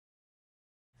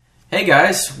Hey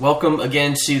guys, welcome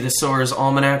again to the Sower's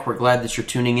Almanac. We're glad that you're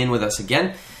tuning in with us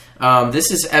again.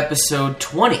 This is episode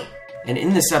 20, and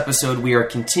in this episode we are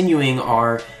continuing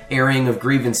our Airing of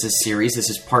Grievances series. This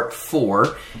is part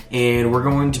 4, and we're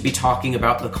going to be talking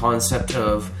about the concept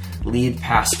of lead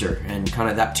pastor and kind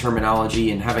of that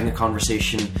terminology and having a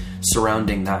conversation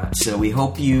surrounding that. So we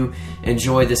hope you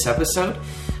enjoy this episode.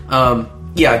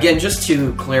 Again, just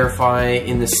to clarify,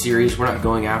 in this series, we're not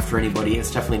going after anybody.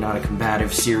 It's definitely not a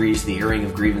combative series. The Airing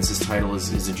of Grievances title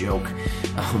is a joke.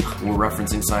 We're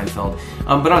referencing Seinfeld.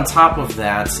 But on top of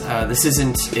that, this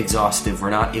isn't exhaustive. We're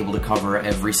not able to cover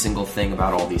every single thing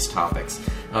about all these topics.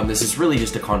 This is really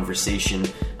just a conversation,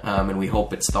 and we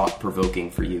hope it's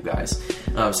thought-provoking for you guys.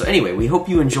 So anyway, we hope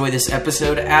you enjoy this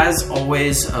episode. As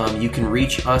always, you can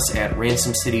reach us at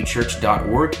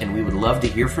ransomcitychurch.org, and we would love to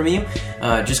hear from you.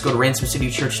 Just go to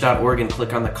ransomcitychurch.org and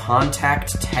click on the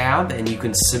Contact tab, and you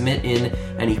can submit in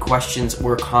any questions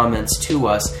or comments to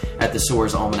us at the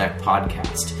Sower's Almanac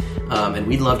podcast. And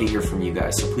we'd love to hear from you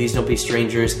guys, so please don't be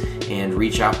strangers and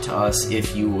reach out to us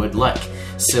if you would like.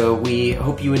 So we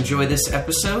hope you enjoy this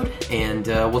episode, and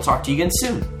we'll talk to you again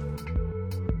soon.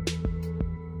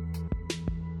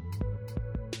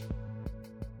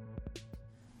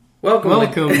 Welcome. You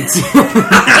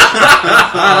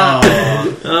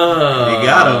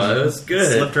got him. That was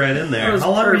good. Slipped right in there. How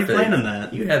long were you playing in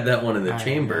that? You had that one in the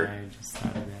chamber. I just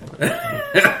thought of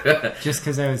that. Just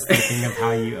because I was thinking of how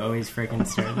you always freaking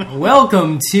start.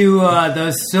 Welcome to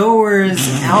the Sower's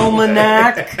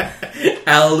Almanac.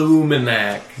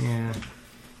 Alumanac. Yeah.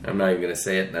 I'm not even going to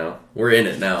say it now. We're in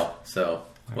it now, so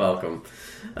welcome.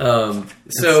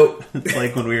 It's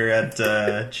like when we were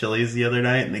at Chili's the other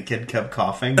night and the kid kept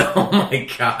coughing. Oh my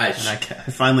gosh. And I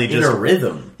finally in a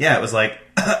rhythm. Yeah, it was like...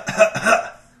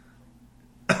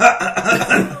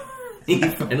 He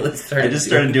finally started. I just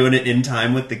started doing it in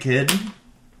time with the kid.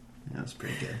 That was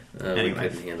pretty good. Anyway. We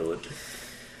couldn't handle it.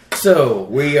 So,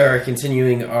 we are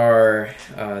continuing our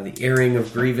the Airing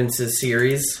of Grievances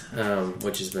series,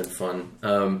 which has been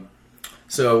fun.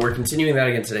 So, we're continuing that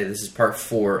again today. This is part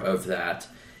 4 of that.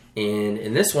 And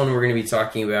in this one, we're going to be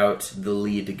talking about the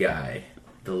lead guy.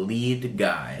 The lead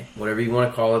guy. Whatever you want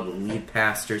to call it. The lead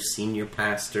pastor, senior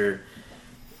pastor,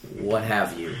 what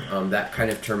have you. That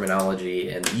kind of terminology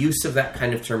and the use of that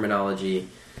kind of terminology.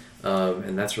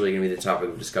 And that's really going to be the topic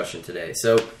of discussion today.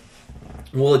 So,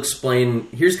 we'll explain.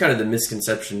 Here's kind of the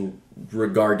misconception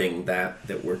regarding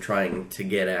that we're trying to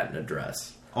get at and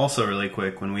address. Also, really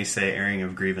quick, when we say airing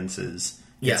of grievances,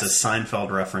 yes. It's a Seinfeld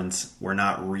reference. We're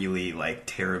not really,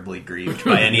 terribly grieved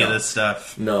by any of this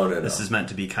stuff. No. This is meant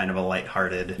to be kind of a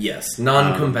lighthearted... Yes,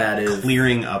 non-combative.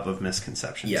 Clearing up of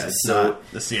misconceptions. Yes.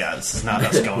 This is not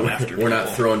us going after people. We're not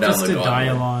throwing down Just the a gauntlet.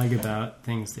 dialogue about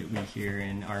things that we hear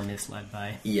and are misled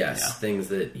by. Yes, things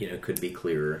that could be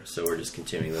clearer. So we're just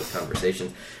continuing those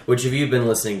conversations. Which, if you've been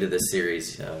listening to this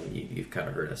series, you've kind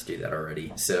of heard us do that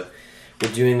already. So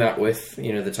we're doing that with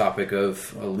the topic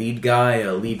of a lead guy,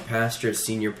 a lead pastor,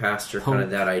 senior pastor, kind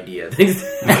of that idea.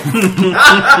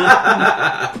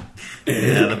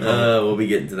 We'll be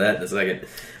getting to that in a second.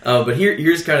 But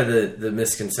here's kind of the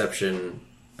misconception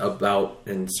about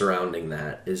and surrounding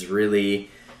that is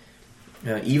really,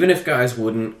 even if guys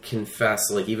wouldn't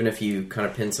confess, even if you kind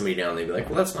of pin somebody down, they'd be like,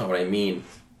 well, that's not what I mean.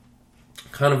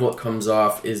 Kind of what comes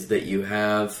off is that you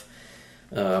have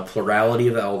plurality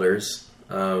of elders,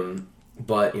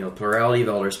 but, plurality of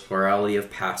elders, plurality of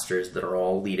pastors that are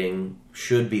all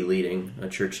should be leading a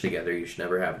church together. You should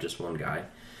never have just one guy.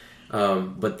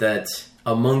 But that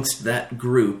amongst that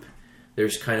group,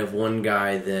 there's kind of one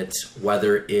guy that,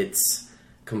 whether it's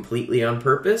completely on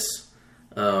purpose,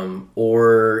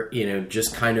 or,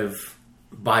 just kind of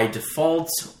by default,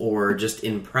 or just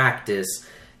in practice,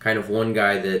 kind of one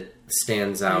guy that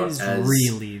stands out as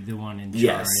really the one in charge.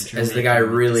 Yes, as the guy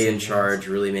really in charge,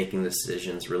 really making the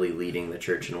decisions, really leading the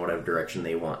church in whatever direction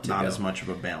they want to go. Not as much of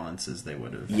a balance as they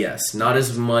would have. Yes, not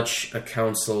as much a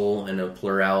council and a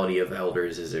plurality of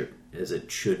elders as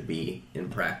it should be in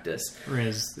practice. Or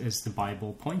as the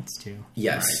Bible points to.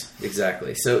 Yes, right.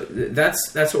 Exactly. So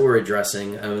that's what we're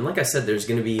addressing. And like I said, there's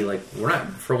going to be, we're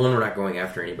not going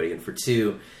after anybody. And for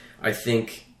two, I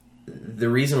think the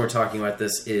reason we're talking about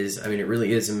this is, it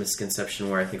really is a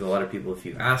misconception where I think a lot of people, if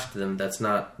you ask them, that's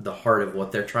not the heart of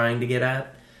what they're trying to get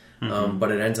at. Mm-hmm.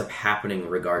 But it ends up happening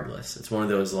regardless. It's one of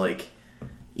those,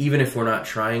 even if we're not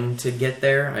trying to get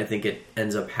there, I think it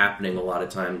ends up happening a lot of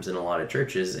times in a lot of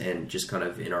churches and just kind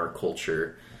of in our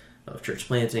culture of church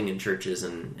planting and churches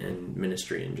and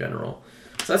ministry in general.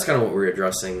 So that's kind of what we're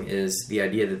addressing, is the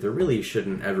idea that there really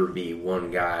shouldn't ever be one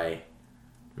guy.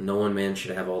 No one man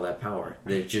should have all that power.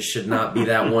 There just should not be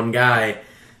that one guy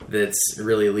that's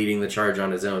really leading the charge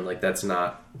on his own. Like that's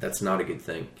not a good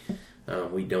thing.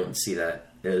 We don't see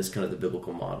that as kind of the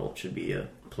biblical model. It should be a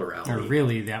plurality. Or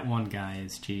really, that one guy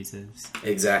is Jesus.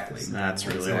 Exactly. That's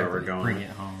really where we're going. Bring it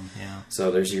home, yeah.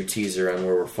 So there's your teaser on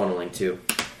where we're funneling to.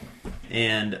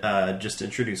 And just to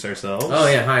introduce ourselves. Oh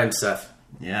yeah, hi, I'm Seth.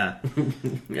 Yeah.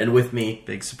 And with me.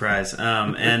 Big surprise.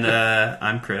 And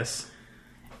I'm Chris.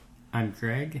 I'm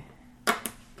Greg.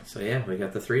 So yeah, we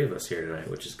got the three of us here tonight,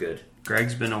 which is good.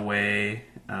 Greg's been away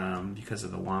because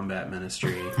of the Wombat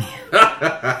Ministry.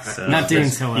 So Not doing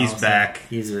so well. He's back.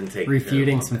 He's been taking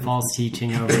refuting some false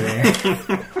teaching over there.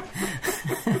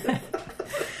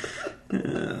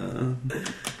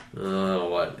 Oh,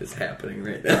 what is happening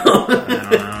right now? I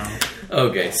don't know.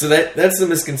 Okay, so that's the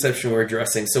misconception we're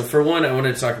addressing. So for one, I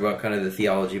wanted to talk about kind of the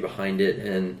theology behind it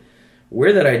and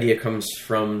where that idea comes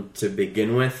from to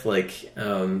begin with. Like,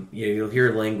 you'll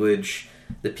hear language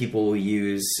that people will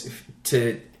use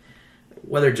to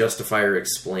whether justify or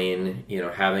explain,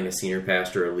 having a senior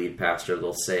pastor or a lead pastor.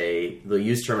 They'll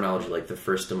use terminology like the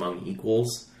first among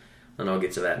equals, and I'll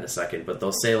get to that in a second. But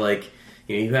they'll say like,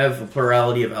 you have a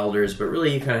plurality of elders, but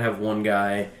really you kind of have one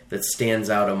guy that stands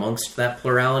out amongst that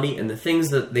plurality. And the things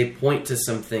that they point to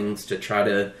some things to try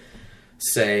to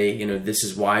say, this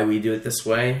is why we do it this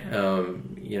way.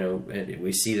 And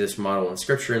we see this model in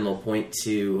Scripture, and they'll point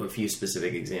to a few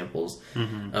specific examples.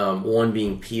 Mm-hmm. One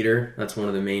being Peter. That's one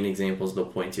of the main examples they'll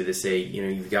point to. They say,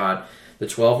 you've got the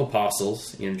 12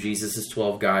 apostles. Jesus is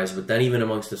 12 guys, but then even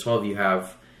amongst the 12, you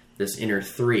have this inner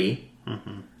three.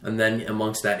 Mm-hmm. And then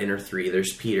amongst that inner three,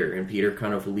 there's Peter, and Peter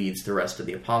kind of leads the rest of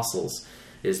the apostles,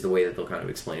 is the way that they'll kind of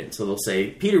explain it. So they'll say,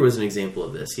 Peter was an example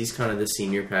of this. He's kind of the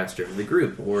senior pastor of the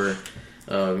group. Or,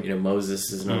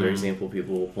 Moses is another example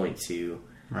people will point to.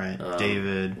 Right.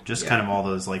 David, just kind of all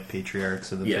those like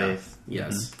patriarchs of the faith.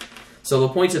 Yes. Mm-hmm. So they'll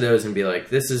point to those and be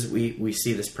like, we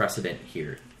see this precedent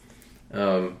here.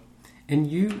 And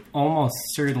you almost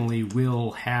certainly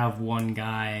will have one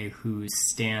guy who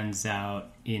stands out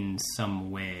in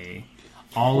some way.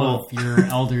 All of your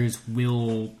elders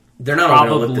will they're not all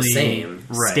going to look the same.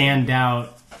 Stand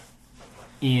out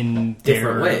in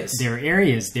different ways. Their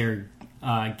areas, their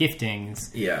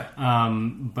giftings. Yeah.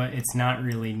 But it's not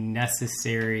really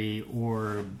necessary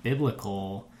or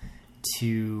biblical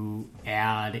to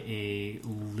add a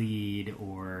lead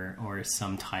or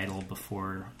some title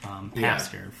before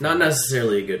pastor. Not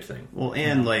necessarily a good thing. Well,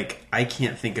 and I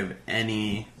can't think of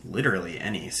literally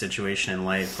any situation in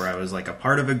life where I was like a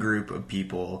part of a group of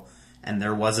people and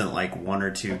there wasn't like one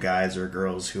or two guys or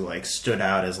girls who like stood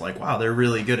out as like, wow, they're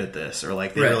really good at this, or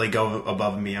like they really go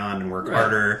above and beyond and work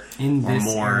harder in or this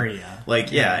more area.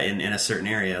 In a certain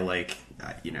area, like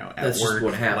at that's work, just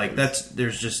what happens.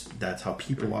 Like that's how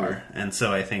people are, and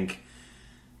so I think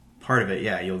part of it,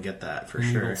 you'll get that for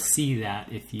sure. You'll see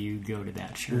that if you go to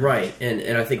that church, right?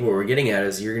 And I think what we're getting at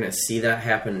is you're going to see that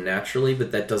happen naturally,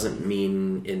 but that doesn't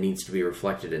mean it needs to be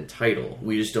reflected in title.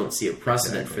 We just don't see a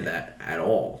precedent for that at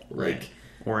all,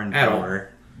 or in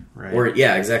power. Right. Or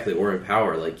exactly. Or in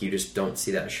power, like you just don't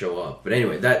see that show up. But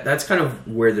anyway, that's kind of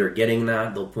where they're getting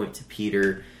that. They'll point to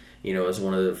Peter, as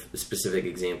one of the specific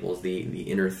examples, the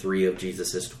inner three of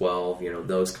Jesus' 12,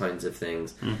 those kinds of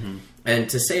things. Mm-hmm. And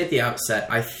to say at the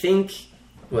outset, I think,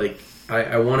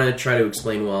 I want to try to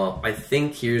explain, I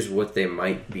think here's what they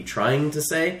might be trying to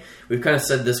say. We've kind of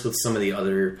said this with some of the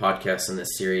other podcasts in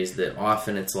this series, that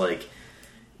often it's like,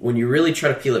 when you really try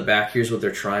to peel it back, here's what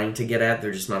they're trying to get at.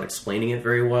 They're just not explaining it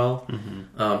very well.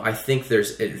 Mm-hmm. I think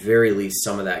there's, at very least,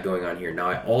 some of that going on here. Now,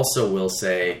 I also will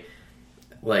say,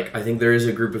 I think there is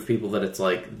a group of people that it's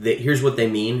like, here's what they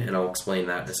mean, and I'll explain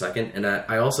that in a second. And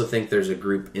I also think there's a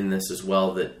group in this as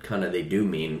well that kind of they do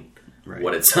mean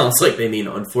what it sounds like they mean.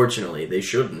 Unfortunately, they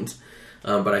shouldn't.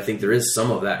 But I think there is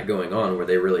some of that going on where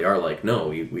they really are like, no,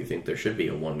 we think there should be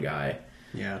a one guy.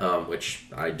 Yeah. Which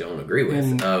I don't agree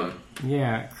with.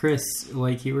 Chris,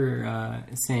 like you were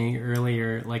saying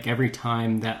earlier, like every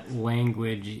time that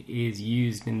language is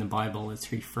used in the Bible,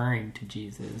 it's referring to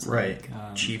Jesus. Right.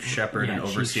 Like, chief shepherd and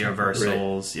overseer of our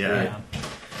souls. Yeah.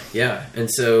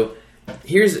 And so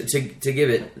here's, to give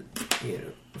it,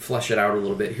 flesh it out a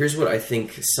little bit, here's what I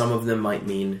think some of them might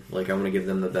mean. Like, I want to give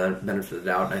them the benefit of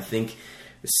the doubt. And I think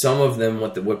some of them,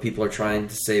 what people are trying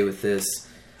to say with this,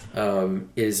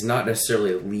 is not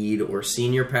necessarily a lead or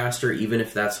senior pastor, even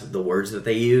if that's the words that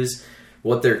they use.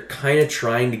 what they're kind of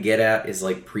trying to get at is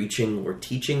like preaching or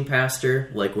teaching pastor.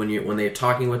 Like when they're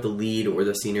talking with the lead or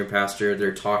the senior pastor,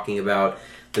 they're talking about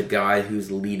the guy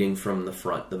who's leading from the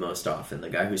front the most often. The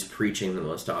guy who's preaching the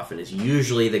most often is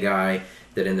usually the guy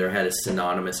that in their head is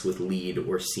synonymous with lead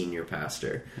or senior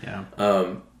pastor. Yeah.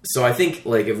 So I think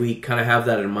like if we kind of have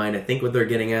that in mind, I think what they're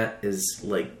getting at is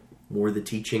like more the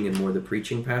teaching and more the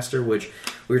preaching pastor, which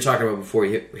we were talking about before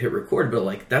you hit record, but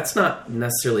like that's not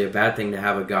necessarily a bad thing to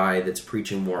have a guy that's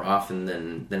preaching more often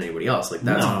than anybody else. Like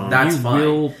that's fine.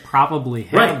 You will probably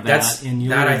have right, that, and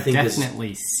you'll I think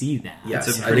definitely see that. Yes,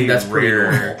 it's a I pretty think that's rare.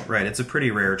 pretty normal. Right, it's a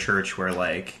pretty rare church where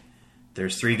like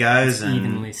there's 3 guys and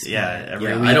evenly split.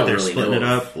 every I week don't they're really splitting it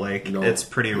know up. Like it's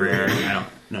pretty rare. I don't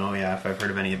know. Yeah, if I've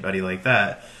heard of anybody like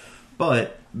that,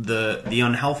 but. The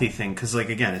unhealthy thing, because like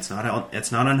again, it's not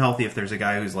unhealthy if there's a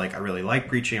guy who's like, I really like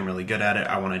preaching, I'm really good at it,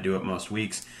 I want to do it most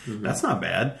weeks. Mm-hmm. That's not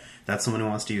bad. That's someone who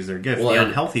wants to use their gift. The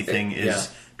unhealthy thing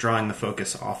is drawing the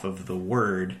focus off of the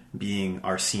word being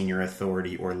our senior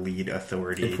authority or lead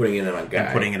authority, and putting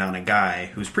it on a guy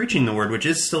who's preaching the word, which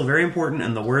is still very important,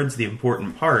 and the word's the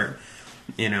important part.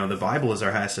 You know, the Bible is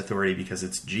our highest authority because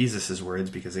it's Jesus' words,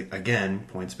 because it, again,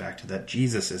 points back to that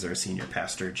Jesus is our senior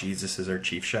pastor, Jesus is our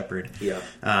chief shepherd. Yeah.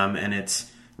 And it's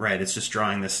just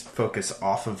drawing this focus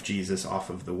off of Jesus, off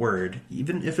of the word,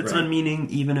 even if it's unmeaning,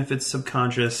 even if it's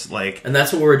subconscious, like... And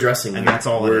that's what we're addressing. And that's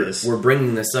all it is. We're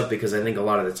bringing this up because I think a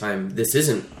lot of the time, this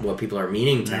isn't what people are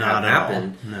meaning to have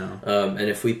happen. No. And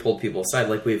if we pulled people aside,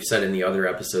 like we've said in the other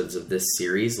episodes of this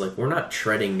series, like we're not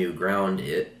treading new ground,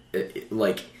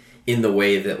 like... in the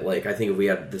way that, like, I think if we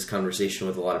had this conversation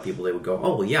with a lot of people, they would go,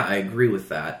 oh, well, yeah, I agree with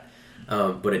that.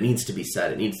 But it needs to be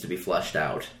said. It needs to be fleshed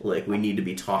out. Like, we need to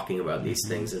be talking about these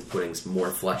things and putting some more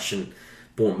flesh and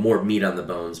more meat on the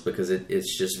bones, because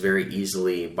it's just very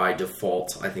easily, by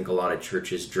default, I think a lot of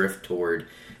churches drift toward,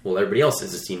 well, everybody else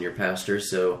is a senior pastor,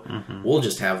 so we'll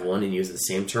just have one and use the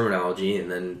same terminology, and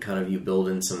then kind of you build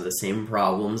in some of the same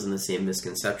problems and the same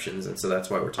misconceptions, and so that's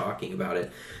why we're talking about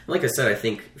it. Like I said, I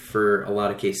think for a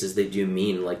lot of cases they do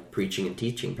mean like preaching and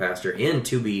teaching pastor, and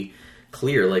to be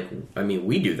clear, like, I mean,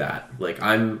 we do that. Like,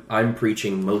 I'm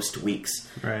preaching most weeks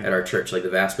at our church. Like, the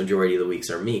vast majority of the weeks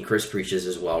are me. Chris preaches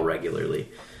as well regularly.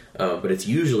 But it's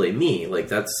usually me. Like,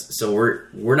 that's... So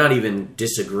we're not even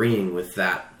disagreeing with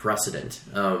that precedent.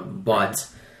 But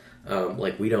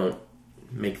we don't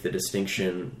make the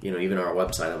distinction. You know, even on our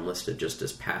website, I'm listed just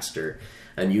as pastor.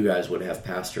 And you guys would have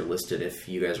pastor listed if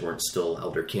you guys weren't still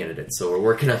elder candidates. So we're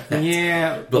working on that.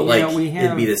 Yeah. But,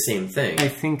 it'd be the same thing. I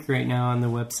think right now on the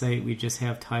website we just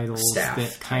have titles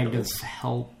that kind of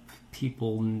help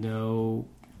people know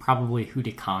probably who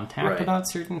to contact about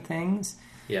certain things.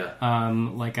 Yeah.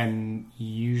 Like, I'm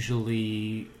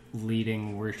usually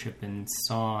leading worship and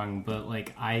song, but,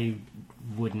 like, I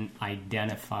wouldn't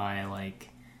identify, like,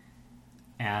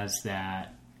 as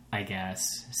that, I guess,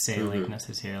 say, like,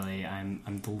 necessarily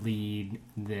I'm the lead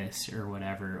this or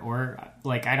whatever. Or,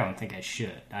 like, I don't think I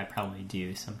should. I probably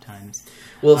do sometimes.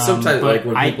 Well, sometimes, like,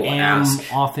 when people ask... I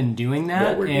am often doing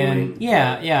that. What we're doing.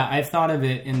 Yeah, I've thought of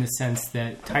it in the sense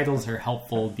that titles are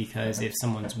helpful, because if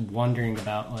someone's wondering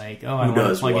about, like, oh, I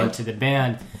want to plug into the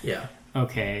band... Yeah.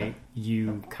 Okay,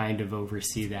 you kind of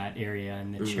oversee that area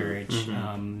in the church.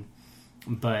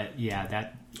 But, yeah,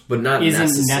 that not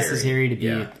isn't necessary to be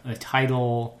a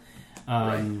title...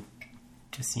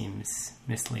 just seems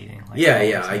misleading. Like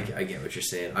I get what you're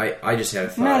saying. I just had a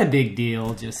thought. Not a big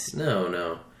deal, just...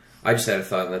 No. I just had a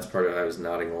thought, and that's part of it. I was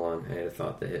nodding along. I had a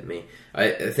thought that hit me.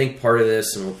 I think part of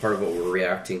this, and part of what we're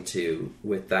reacting to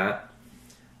with that,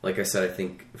 like I said, I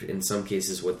think in some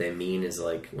cases what they mean is,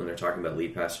 like, when they're talking about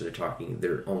lead pastor,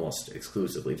 they're almost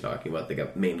exclusively talking about the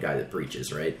main guy that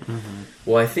preaches, right?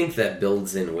 Well, I think that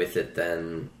builds in with it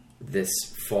then this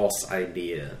false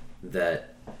idea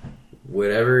that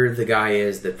whatever the guy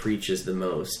is that preaches the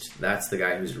most, that's the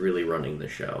guy who's really running the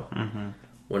show.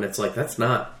 When it's like, that's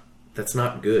not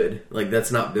good. Like,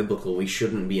 that's not biblical. We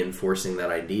shouldn't be enforcing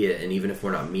that idea. And even if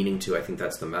we're not meaning to, I think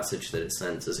that's the message that it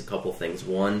sends, is a couple things.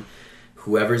 One,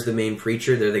 whoever's the main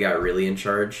preacher, they're the guy really in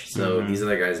charge. So these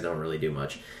other guys don't really do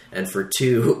much. And for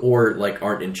two, or like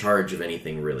aren't in charge of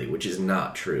anything really, which is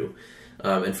not true.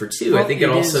 And for two, I think it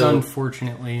also... is,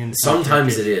 unfortunately, in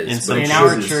sometimes it is. In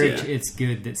our church, it's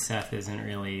good that Seth isn't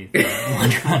really the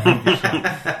one running the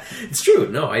show. It's true.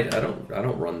 No, I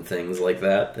don't run things like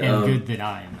that. And good that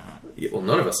I am not. Yeah, well,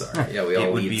 none of us are. Yeah, we all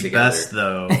it would lead be together. Best,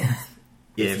 though,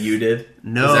 if you did.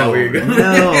 No, is that where you're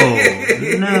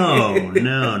going?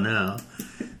 No.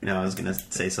 No, I was going to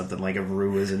say something like if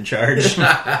Rue was in charge,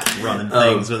 running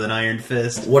things with an iron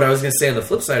fist. What I was going to say on the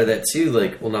flip side of that, too,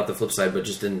 like, well, not the flip side, but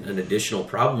just an additional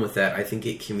problem with that, I think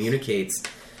it communicates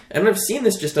And I've seen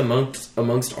this just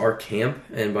amongst our camp,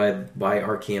 and by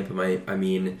our camp I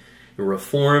mean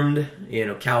Reformed,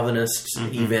 Calvinists,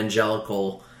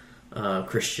 evangelical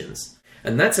Christians.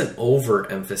 And that's an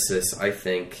overemphasis, I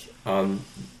think, on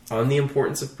the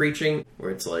importance of preaching,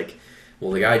 where it's like,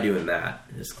 well, the guy doing that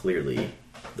is clearly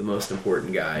the most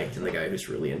important guy and the guy who's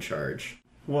really in charge.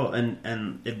 Well,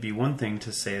 and it'd be one thing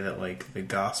to say that, like, the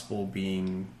gospel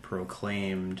being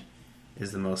proclaimed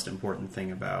is the most important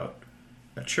thing about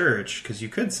a church, because you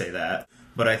could say that,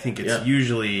 but I think it's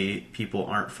usually people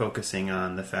aren't focusing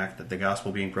on the fact that the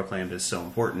gospel being proclaimed is so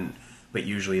important, but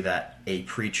usually that a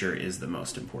preacher is the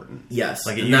most important. Yes.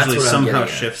 Like, it usually somehow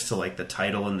shifts to, like, the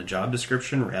title and the job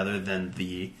description rather than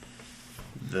the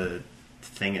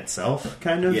thing itself,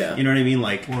 kind of. Yeah. You know what I mean?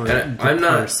 Like, or the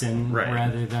person right.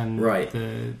 rather than right.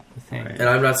 the thing. Right. And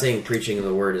I'm not saying preaching of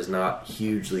the word is not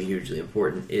hugely, hugely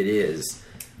important. It is.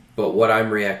 But what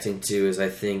I'm reacting to is I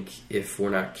think if we're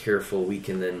not careful, we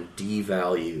can then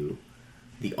devalue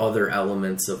the other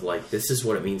elements of, like, this is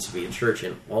what it means to be a church,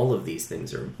 and all of these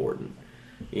things are important.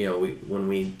 When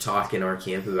we talk in our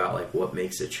camp about, like, what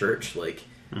makes a church, like,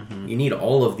 you need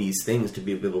all of these things to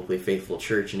be a biblically faithful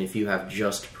church, and if you have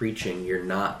just preaching, you're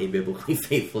not a biblically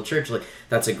faithful church. Like,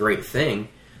 that's a great thing,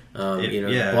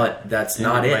 but that's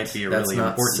not it. Might be a that's really not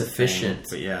important sufficient.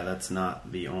 Thing, but that's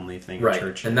not the only thing right. a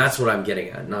church is. And that's what I'm getting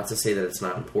at. Not to say that it's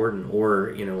not important,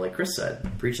 or, like Chris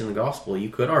said, preaching the gospel, you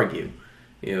could argue.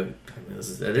 The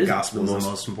gospel is the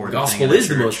most important thing. Gospel is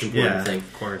the most important thing.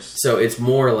 Of course. So it's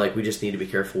more like we just need to be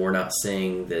careful. We're not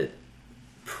saying that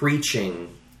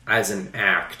preaching as an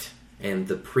act and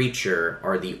the preacher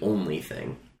are the only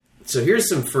thing. So here's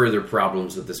some further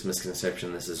problems with this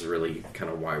misconception. This is really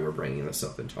kind of why we're bringing this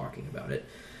up and talking about it.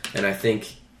 And I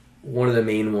think one of the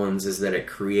main ones is that it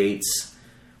creates,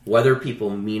 whether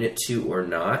people mean it to or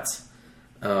not,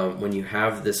 when you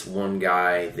have this one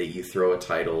guy that you throw a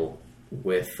title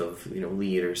with of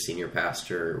lead or senior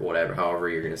pastor or whatever, however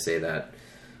you're going to say that,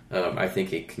 I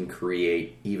think it can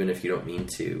create, even if you don't mean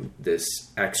to, this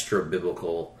extra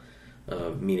biblical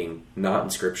meaning not in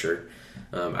Scripture,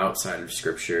 outside of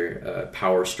Scripture,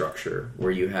 power structure,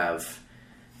 where you have,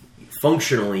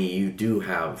 functionally, you do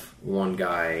have one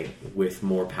guy with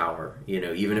more power.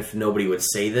 Even if nobody would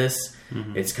say this,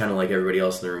 it's kind of like everybody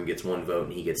else in the room gets one vote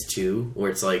and he gets two, where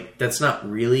it's like, that's not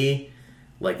really,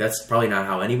 like, that's probably not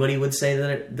how anybody would say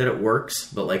that it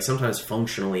works, but, like, sometimes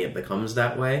functionally it becomes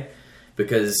that way,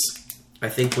 because I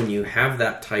think when you have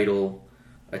that title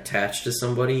attached to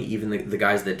somebody, even the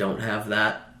guys that don't have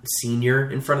that senior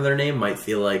in front of their name might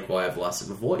feel like, well, I have less of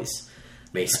a voice,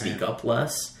 may speak up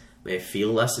less, may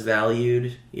feel less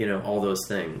valued, all those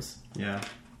things. Yeah,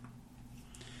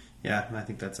 I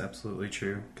think that's absolutely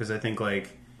true, because I think,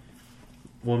 like,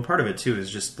 well, and part of it too is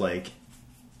just, like,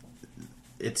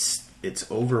 it's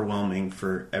overwhelming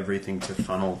for everything to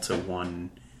funnel to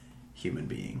one human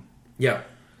being. Yeah,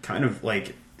 kind of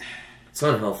like, it's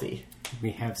unhealthy.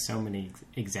 We have so many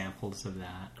examples of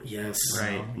that. Yes.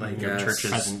 Right. Like, yes.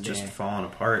 churches just falling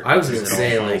apart. I was going to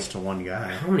say, like, to one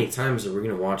guy. How many times are we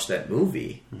going to watch that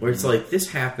movie where it's like, this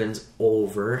happens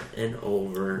over and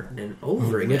over and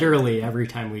over again? Literally every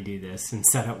time we do this and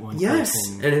set up one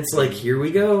person. And it's like, here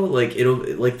we go. Like,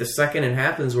 like, the second it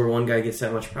happens where one guy gets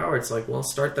that much power, it's like, well,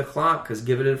 start the clock, because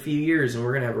give it a few years and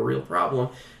we're going to have a real problem.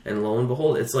 And lo and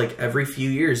behold, it's like every few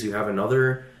years you have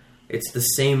another... It's the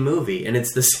same movie, and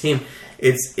it's the same.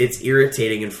 It's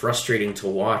irritating and frustrating to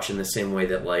watch in the same way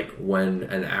that, like, when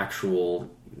an actual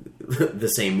the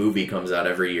same movie comes out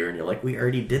every year, and you're like, we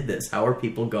already did this. How are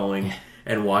people going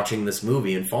and watching this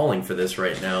movie and falling for this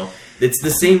right now? It's the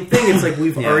same thing. It's like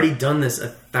we've already done this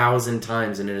 1,000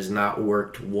 times, and it has not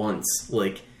worked once.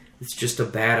 Like, it's just a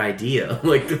bad idea.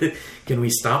 Like, can we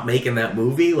stop making that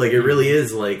movie? Like, it really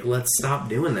is like, let's stop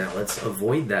doing that. Let's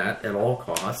avoid that at all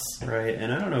costs. Right.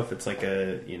 And I don't know if it's like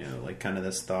a, like kind of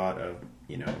this thought of,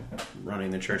 running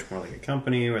the church more like a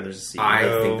company where there's a CEO.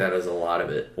 I think that is a lot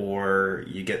of it. Or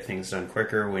you get things done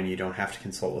quicker when you don't have to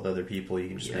consult with other people. You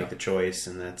can just make the choice,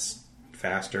 and that's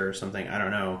faster or something. I don't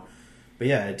know. But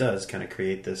yeah, it does kind of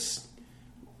create this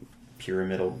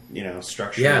pyramidal,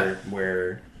 structure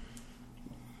where...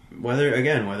 Whether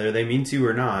they mean to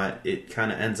or not, it kind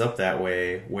of ends up that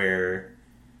way, where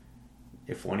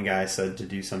if one guy said to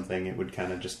do something, it would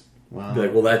kind of just,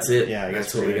 well, that's it. Yeah, I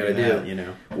guess that's what we got to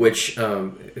do. Which,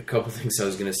 a couple things I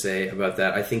was going to say about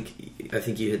that. I think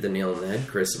you hit the nail on the head,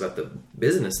 Chris, about the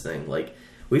business thing. Like,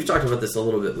 we've talked about this a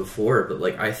little bit before, but,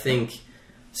 like, I think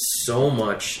so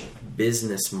much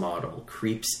business model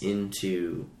creeps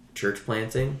into church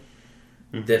planting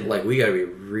that like we got to be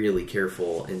really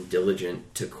careful and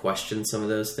diligent to question some of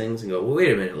those things and go, well,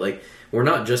 wait a minute, like we're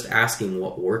not just asking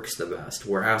what works the best,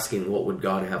 we're asking what would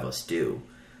God have us do.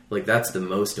 Like that's the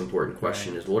most important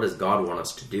question, is what does God want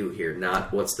us to do here,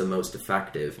 not what's the most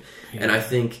effective. And I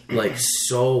think like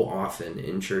so often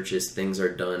in churches things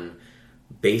are done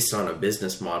based on a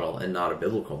business model and not a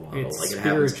biblical model. It's like it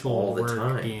happens all the work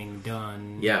time being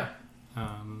done. Yeah.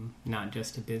 Not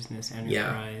just a business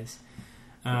enterprise.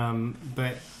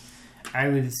 But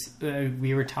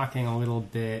we were talking a little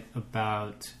bit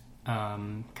about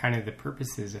kind of the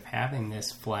purposes of having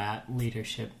this flat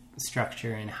leadership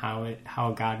structure and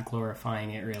how God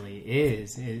glorifying it really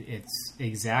is. It's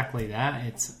exactly that.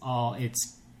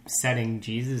 It's setting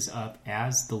Jesus up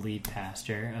as the lead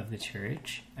pastor of the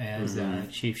church, as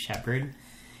chief shepherd.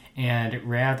 And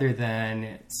rather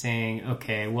than saying,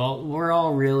 okay, well, we're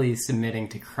all really submitting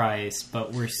to Christ,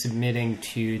 but we're submitting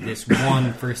to this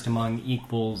one first among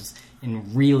equals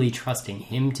and really trusting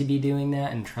him to be doing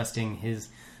that and trusting his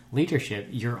leadership,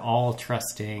 you're all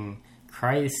trusting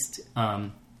Christ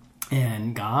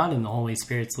and God and the Holy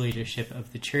Spirit's leadership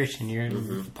of the church, and you're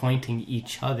pointing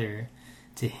each other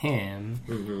to him,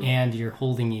 and you're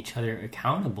holding each other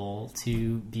accountable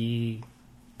to be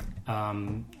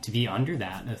under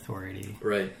that authority,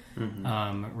 right?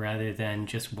 Rather than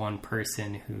just one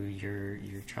person who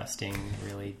you're trusting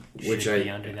really should be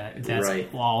under that. That's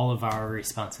all of our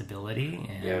responsibility,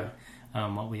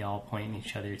 and what we all point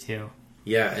each other to.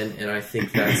 Yeah, and I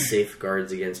think that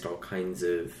safeguards against all kinds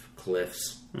of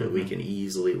cliffs that we can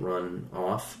easily run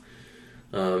off.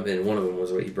 And one of them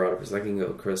was what you brought up a second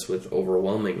ago, Chris, with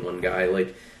overwhelming one guy.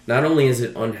 Like, not only is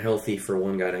it unhealthy for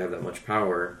one guy to have that much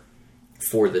power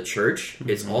for the church,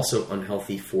 it's also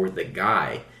unhealthy for the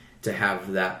guy to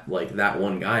have that, like, that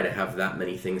one guy to have that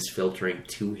many things filtering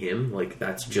to him. Like,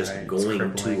 that's just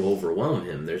going to overwhelm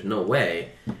him. There's no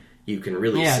way you can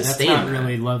really sustain that. Yeah, that's not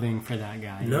really loving for that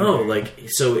guy. No, either. like,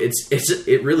 so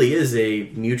it really is a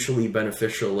mutually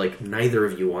beneficial, like, neither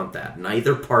of you want that.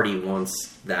 Neither party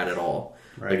wants that at all.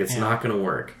 Right. Like, it's not going to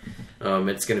work.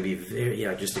 It's going to be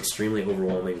just extremely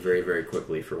overwhelming very, very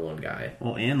quickly for one guy.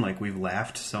 Well, and, like, we've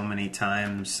laughed so many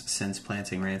times since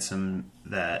planting Ransom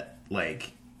that,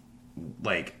 like,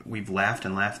 we've laughed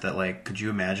and laughed that, like, could you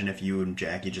imagine if you and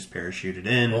Jackie just parachuted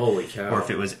in? Holy cow. Or if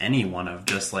it was any one of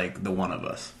just, like, the one of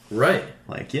us. Right.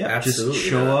 Like, yeah, absolutely, just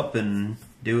show up and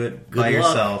do it by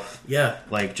yourself. Yeah.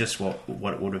 Like, just what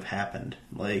would have happened.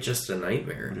 Like, just a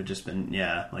nightmare. Would have just been,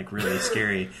 like, really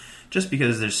scary. Just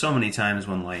because there's so many times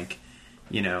when, like,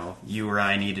 you know, you or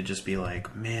I need to just be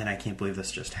like, man, I can't believe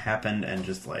this just happened, and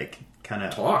just, like, kind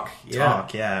of talk,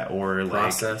 or,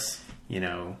 process. Like, you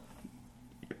know,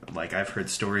 like, I've heard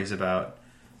stories about,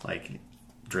 like,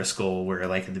 Driscoll, where,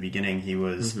 like, at the beginning he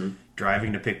was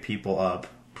driving to pick people up,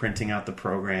 printing out the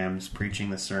programs, preaching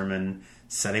the sermon,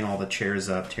 setting all the chairs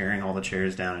up, tearing all the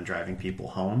chairs down, and driving people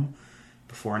home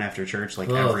before and after church, like,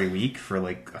 every week for,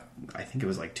 like, I think it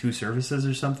was, like, 2 services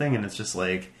or something, and it's just,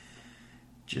 like,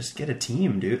 just get a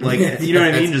team, dude. Like, you know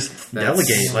what I mean? Just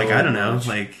delegate. So, like, I don't know.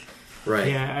 Like, right.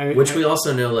 Yeah, which we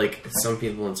also know, like, some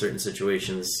people in certain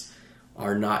situations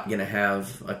are not going to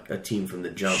have a team from the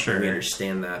jump. Sure. And we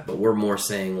understand that. But we're more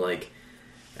saying, like,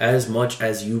 as much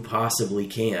as you possibly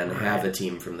can, have a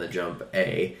team from the jump,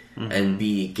 A, and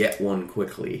B, get one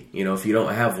quickly. You know, if you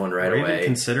don't have one right away, even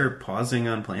consider pausing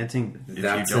on planting if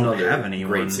that's you don't another have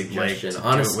anyone. Great suggestion. Like,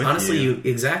 honestly, you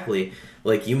exactly.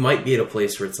 Like, you might be at a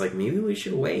place where it's like, maybe we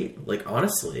should wait. Like,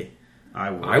 honestly,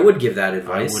 I would give that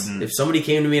advice. If somebody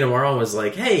came to me tomorrow and was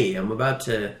like, hey, I'm about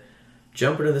to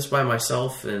jump into this by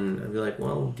myself, and I'd be like,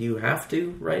 well, do you have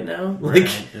to right now? Like,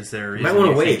 is there a reason you might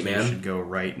want to wait, man? You should go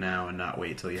right now and not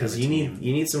wait till you have a team. Because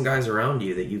you need some guys around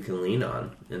you that you can lean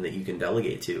on and that you can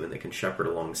delegate to and that can shepherd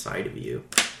alongside of you,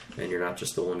 and you're not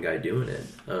just the one guy doing it.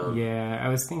 I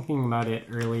was thinking about it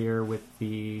earlier with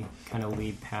the kind of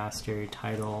lead pastor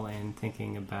title and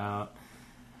thinking about,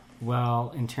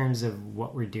 well, in terms of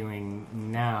what we're doing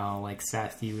now, like,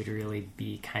 Seth, you would really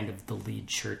be kind of the lead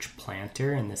church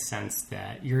planter in the sense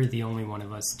that you're the only one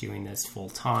of us doing this full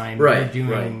time. Right. You're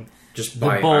doing just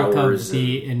the bulk of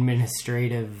the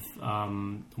administrative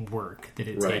work that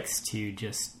it takes to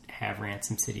just have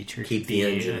Ransom City Church keep the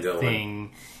engine going.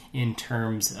 Thing in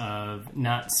terms of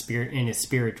not in a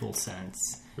spiritual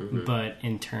sense. But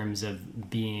in terms of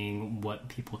being what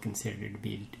people consider to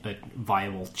be a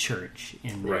viable church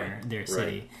in their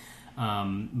city.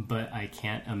 But I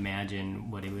can't imagine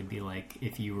what it would be like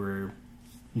if you were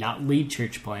not lead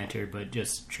church planter, but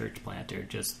just church planter,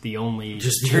 just the only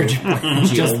Just church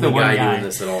planter, just the one guy guy doing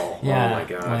this at all. Yeah, Oh my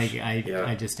gosh. like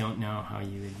I just don't know how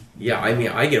you would. Yeah, I mean,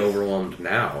 I get overwhelmed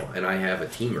now, and I have a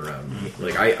team around me.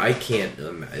 Like, I can't,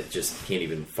 I just can't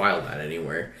even file that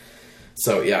anywhere.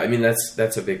 So, yeah, I mean,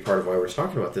 that's a big part of why we're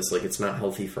talking about this. Like, it's not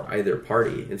healthy for either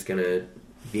party. It's going to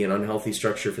be an unhealthy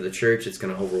structure for the church. It's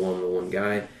going to overwhelm the one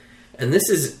guy. And this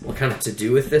is kind of to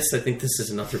do with this. I think this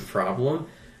is another problem,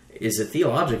 is a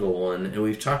theological one. And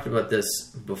we've talked about this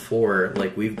before.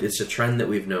 Like, it's a trend that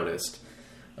we've noticed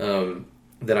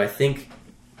that I think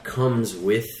comes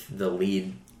with the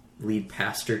lead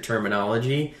pastor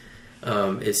terminology,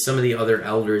 is some of the other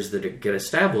elders that get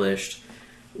established.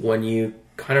 When you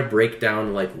kind of break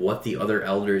down like what the other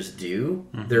elders do,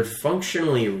 they're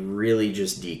functionally really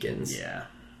just deacons. Yeah.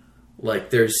 Like,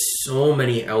 there's so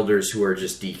many elders who are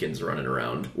just deacons running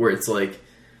around, where it's like,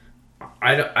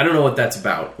 I don't know what that's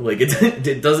about. Like,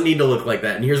 it doesn't need to look like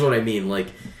that. And here's what I mean. Like,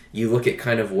 you look at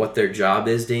kind of what their job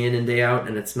is day in and day out,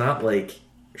 and it's not like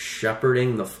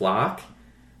shepherding the flock.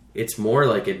 It's more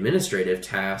like administrative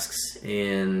tasks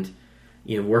and,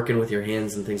 you know, working with your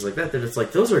hands and things like that. That it's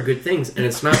like, those are good things. And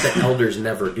it's not that elders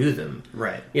never do them.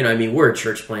 Right. You know, I mean, we're a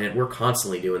church plant. We're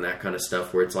constantly doing that kind of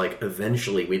stuff where it's like,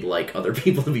 eventually we'd like other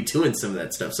people to be doing some of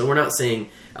that stuff. So we're not saying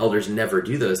elders never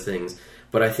do those things.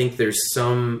 But I think there's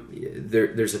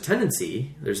a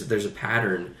tendency, there's a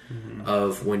pattern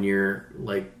of when you're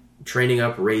like training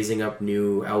up, raising up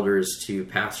new elders to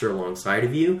pastor alongside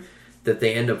of you, that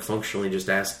they end up functionally just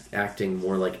acting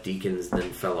more like deacons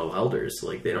than fellow elders.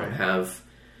 Like, they don't have,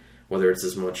 whether it's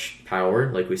as much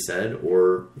power, like we said,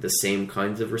 or the same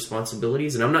kinds of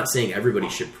responsibilities. And I'm not saying everybody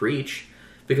should preach,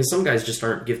 because some guys just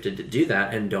aren't gifted to do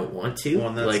that and don't want to.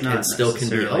 Well, that's like, not and still can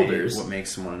be necessarily elders. what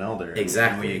makes someone an elder.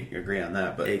 Exactly. And we agree on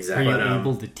that. But Exactly. Are you But,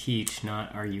 able to teach?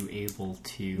 Not are you able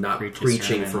to Not preach a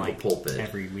preaching sermon, from the like, pulpit.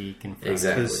 every week in front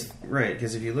Exactly. of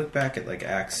Because if you look back at like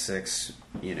Acts 6,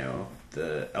 you know,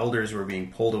 the elders were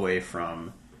being pulled away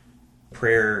from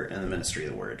prayer and the ministry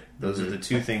of the word. Those are the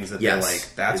two things that Yes, they're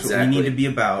like, that's what exactly. we need to be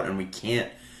about, and we can't,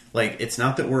 like, it's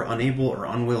not that we're unable or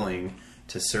unwilling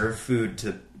to serve food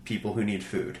to people who need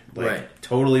food. Like, Right.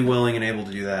 totally willing and able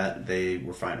to do that. They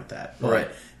were fine with that. But Right.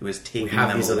 it was taking We have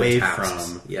them these other away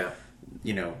tasks. from, Yeah.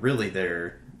 you know, really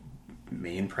their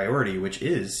main priority, which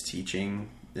is teaching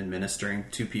and ministering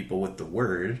to people with the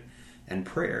word and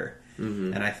prayer.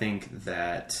 And I think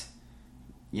that,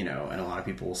 you know, and a lot of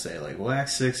people will say, like, well,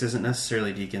 Acts 6 isn't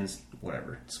necessarily deacons,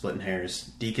 whatever, splitting hairs.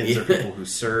 Deacons are people who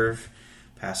serve.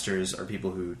 Pastors are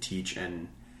people who teach and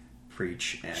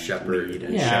preach and Shepherd. lead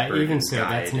and Yeah, shepherd even and so,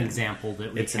 guide that's an and- example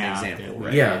that we it's an have example, that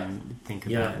right. we Yeah. can think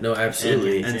Yeah, about. no,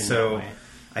 absolutely. in And that so way.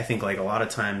 I think, like, a lot of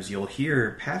times you'll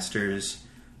hear pastors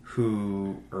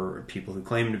who, or people who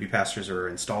claim to be pastors or are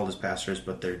installed as pastors,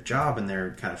 but their job and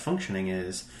their kind of functioning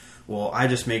is, well, I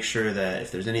just make sure that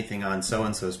if there's anything on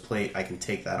so-and-so's plate, I can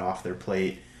take that off their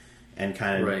plate and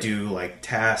kind of Right. do, like,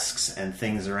 tasks and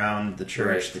things around the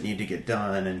church Right. that need to get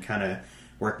done and kind of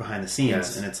work behind the scenes.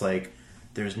 Yes. And it's like,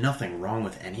 there's nothing wrong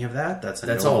with any of that. That's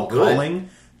That's noble all good. calling,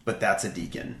 but that's a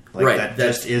deacon. Like, Right. that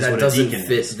just is that what a doesn't deacon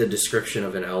fit is. the description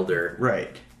of an elder.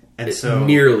 Right. And so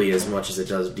nearly as much as it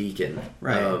does deacon.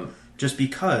 right. Just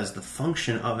because the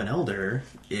function of an elder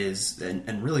is,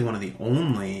 and really one of the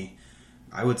only,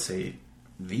 I would say,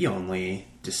 the only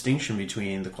distinction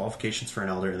between the qualifications for an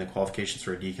elder and the qualifications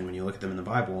for a deacon, when you look at them in the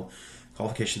Bible,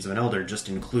 qualifications of an elder just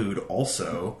include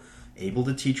also able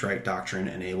to teach right doctrine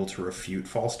and able to refute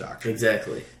false doctrine.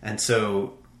 Exactly. And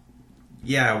so,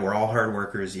 yeah, we're all hard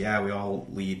workers. Yeah, we all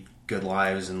lead good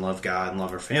lives and love God and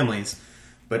love our families.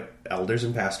 But elders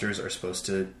and pastors are supposed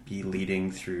to be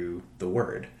leading through the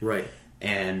word. Right.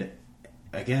 And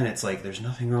again, it's like, there's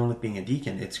nothing wrong with being a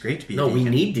deacon. It's great to be a No, deacon. we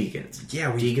need deacons.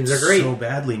 Yeah, we deacons are great. so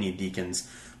badly need deacons.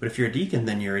 But if you're a deacon,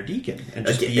 then you're a deacon. And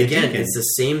just be a Again, deacon. it's the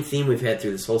same theme we've had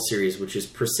through this whole series, which is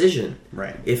precision.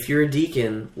 Right. If you're a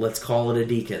deacon, let's call it a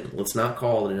deacon. Let's not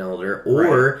call it an elder. Or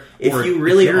Right. if Or you if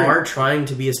really you're- are trying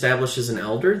to be established as an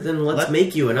elder, then let's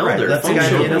make you an right, elder. let's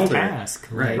Function. be an Show elder. task,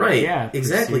 Right. Right, Yeah,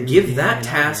 exactly. pursue Give being that an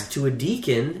task elder. to a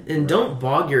deacon, and don't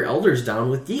bog your elders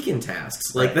down with deacon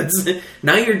tasks. Like, that's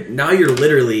now you're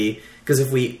literally, because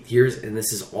and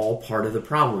this is all part of the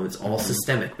problem. It's all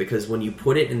systemic, because when you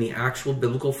put it in the actual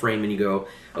biblical frame and you go,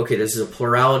 okay, this is a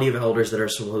plurality of elders that are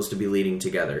supposed to be leading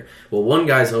together. Well, one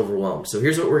guy's overwhelmed, so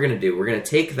here's what we're going to do. We're going to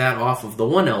take that off of the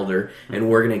one elder, and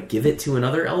we're going to give it to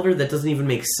another elder. That doesn't even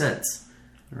make sense.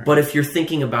 Right. But if you're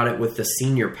thinking about it with the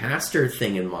senior pastor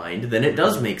thing in mind, then it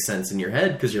does make sense in your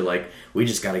head, because you're like, we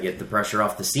just got to get the pressure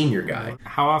off the senior guy.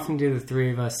 How often do the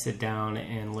three of us sit down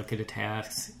and look at a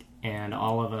task, and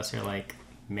all of us are like,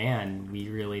 man, we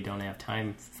really don't have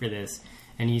time for this.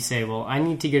 And you say, well, I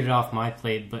need to get it off my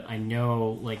plate, but I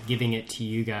know, like, giving it to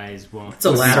you guys won't... It's a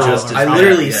lateral... I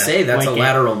literally say that's a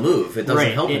lateral move. It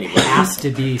doesn't help anybody. It has to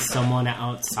be someone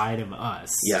outside of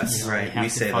us. Yes. Right. We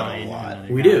say that a lot.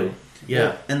 We do. Yeah.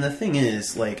 Well, and the thing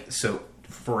is, like, so,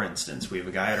 for instance, we have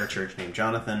a guy at our church named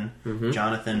Jonathan. Mm-hmm.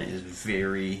 Jonathan is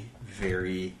very,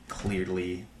 very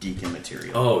clearly deacon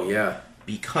material. Oh, yeah.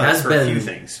 Because for a few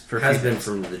things. Has been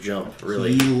from the jump,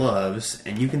 really. He loves,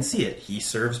 and you can see it, he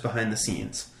serves behind the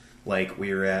scenes. Like,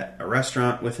 we were at a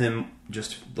restaurant with him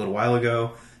just a little while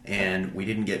ago, and we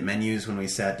didn't get menus when we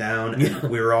sat down, and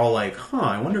we were all like,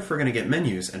 I wonder if we're going to get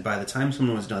menus. And by the time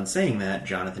someone was done saying that,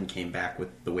 Jonathan came back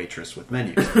with the waitress with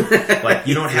menus. Like,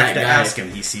 you don't have to ask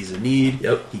him. He sees a need,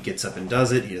 he gets up and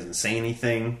does it, he doesn't say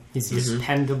anything. He's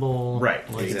dependable. Right.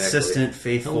 Consistent,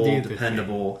 faithful,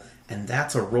 dependable. And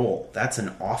that's a role. That's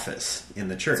an office in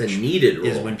the church. It's a needed role.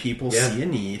 Is when people see a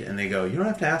need and they go, you don't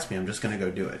have to ask me, I'm just going to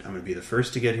go do it. I'm going to be the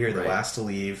first to get here, the last to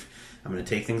leave. I'm going to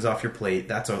take things off your plate.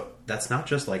 That's not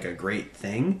just like a great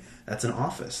thing. That's an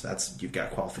office. You've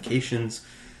got qualifications.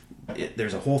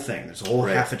 There's a whole thing. There's a whole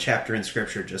half a chapter in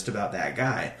Scripture just about that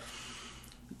guy.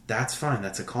 That's fine.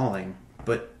 That's a calling.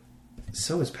 But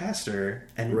so is pastor,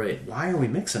 and why are we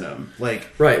mixing them? Like,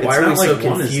 why are we so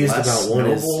confused about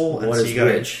what is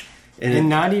which? And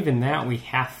not even that, we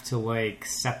have to, like,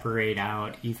 separate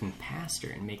out even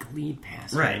pastor and make lead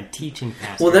pastor and teaching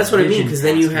pastor. Well, that's what I mean, because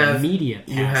then you have media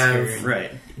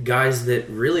pastor. Guys that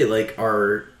really, like,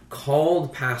 are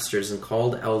called pastors and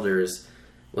called elders,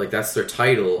 like, that's their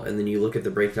title, and then you look at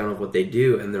the breakdown of what they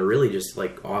do, and they're really just,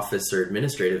 like, office or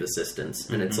administrative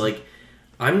assistants. And it's like,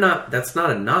 that's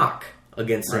not a knock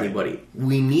against anybody.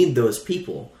 We need those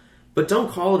people. But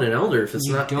don't call it an elder if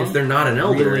they're not an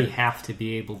elder. You really have to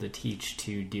be able to teach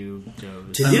to do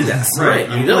those. To do that, right?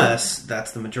 Unless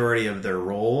that's the majority of their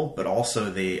role, but also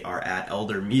they are at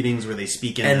elder meetings where they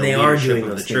speak in and the they leadership are doing of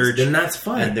the things. church. Then that's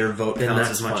fine. And their vote counts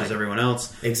as much as everyone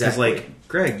else. Exactly. Like,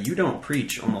 Greg, you don't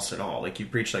preach almost at all. Like, you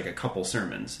preach like a couple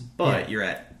sermons, but you're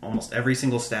at almost every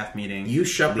single staff meeting. You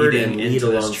shepherd and lead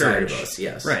alongside of us,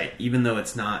 yes. Right. Even though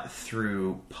it's not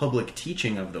through public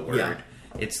teaching of the word. Yeah.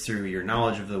 It's through your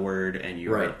knowledge of the word and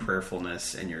your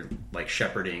prayerfulness and your, like,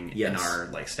 shepherding in our,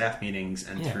 like, staff meetings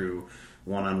and through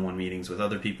one-on-one meetings with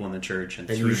other people in the church and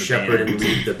through you the shepherd band. And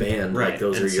lead the band. Right. Like,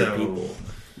 those and are your people.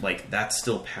 Like, that's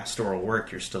still pastoral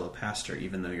work. You're still a pastor,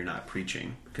 even though you're not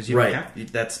preaching. Because you don't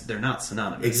have, they're not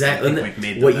synonymous. Exactly. I think we've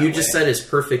made them what that you just said is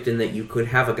perfect in that you could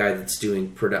have a guy that's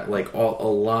doing a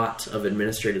lot of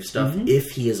administrative stuff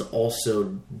if he is also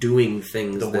doing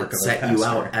things that set you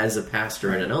out as a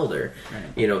pastor and an elder. Right.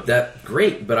 You know, that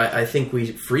great, but I think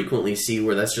we frequently see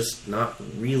where that's just not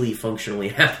really functionally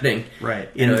happening. Right.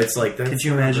 You know, it's like, could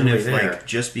you imagine if, like,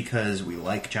 just because we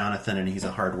like Jonathan and he's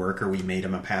a hard worker, we made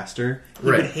him a pastor? He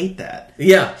would hate that.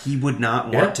 Yeah. He would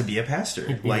not want to be a pastor.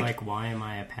 He'd be like, why am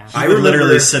I a pastor? I would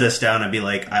literally sit us down and be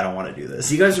like, I don't want to do this.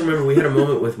 Do you guys remember we had a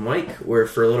moment with Mike where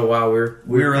for a little while we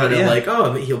were kind of like,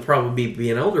 oh, he'll probably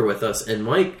be an elder with us. And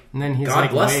Mike, and then he's God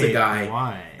like, bless the guy,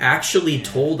 why? Actually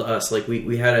told us, like, we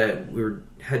were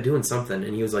doing something,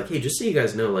 and he was like, hey, just so you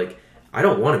guys know, like, I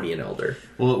don't want to be an elder.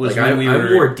 Well, it was like, when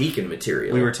I'm more deacon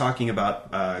material. We were talking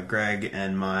about Greg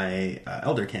and my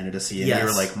elder candidacy, and you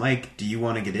were like, Mike, do you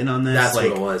want to get in on this? That's like,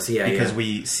 what it was, because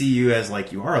we see you as,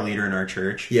 like, you are a leader in our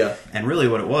church. Yeah. And really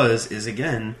what it was is,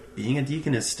 again, being a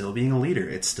deacon is still being a leader.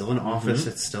 It's still an office,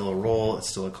 it's still a role, it's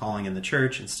still a calling in the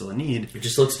church, it's still a need. It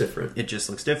just looks different. It just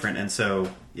looks different. And so,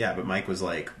 but Mike was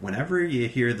like, whenever you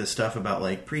hear the stuff about,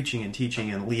 like, preaching and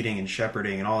teaching and leading and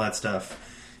shepherding and all that stuff,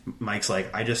 Mike's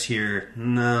like, I just hear,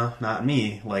 no, not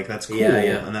me. Like, that's cool,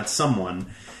 and that's someone.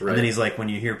 Right. And then he's like, when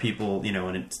you hear people, you know,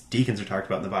 and deacons are talked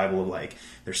about in the Bible of, like,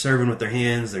 they're serving with their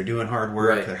hands, they're doing hard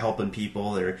work, they're helping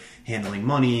people, they're handling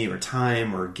money or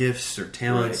time or gifts or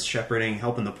talents, shepherding,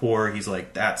 helping the poor. He's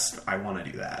like, I want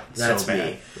to do that. That's so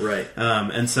bad. Me. Right.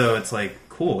 And so it's like,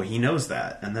 cool, he knows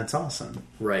that, and that's awesome.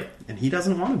 Right. And he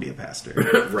doesn't want to be a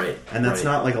pastor. Right. And that's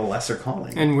not, like, a lesser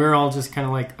calling. And we're all just kind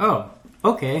of like, oh,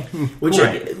 okay. Which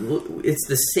it's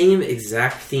the same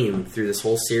exact theme through this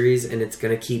whole series, and it's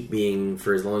going to keep being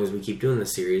for as long as we keep doing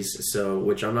this series. So,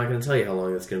 which I'm not going to tell you how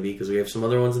long that's going to be because we have some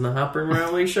other ones in the hopper, and we're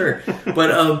not really sure.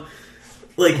 But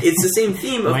like, it's the same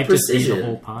theme of precision. Just be the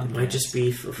whole podcast. It might just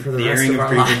be for the rest Airing of of our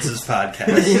Grievances lives.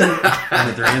 podcast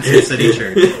with the Ransom City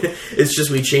Church. It's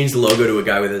just we changed the logo to a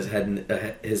guy with his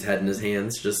head in his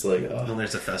hands, just like. Oh. Well,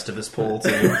 there's a Festivus pole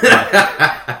too.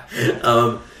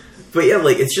 But yeah,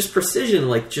 like, it's just precision.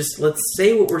 Like, just let's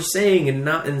say what we're saying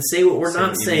and say what we're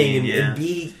not saying, and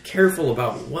be careful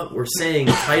about what we're saying,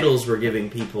 titles we're giving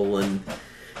people, and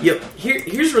Yep.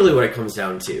 Here's really what it comes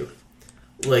down to.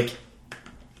 Like,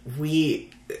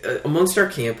 we, amongst our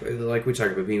camp, like we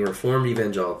talked about being Reformed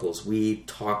evangelicals, we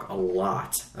talk a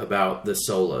lot about the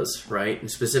solas, right? And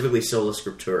specifically sola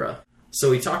scriptura. So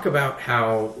we talk about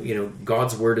how,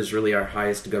 God's word is really our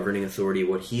highest governing authority.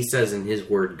 What he says in his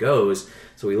word goes.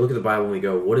 So we look at the Bible and we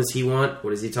go, what does he want?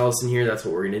 What does he tell us in here? That's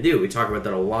what we're going to do. We talk about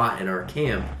that a lot in our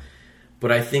camp.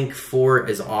 But I think for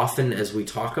as often as we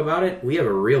talk about it, we have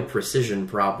a real precision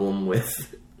problem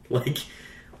with, like,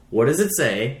 what does it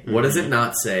say? What does it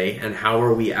not say? And how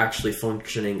are we actually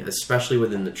functioning, especially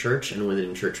within the church and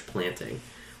within church planting?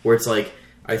 Where it's like,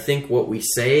 I think what we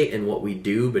say and what we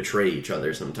do betray each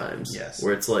other sometimes. Yes.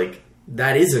 Where it's like,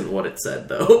 that isn't what it said,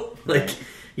 though. Like, Right.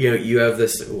 You have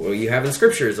this, what you have in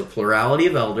Scripture is a plurality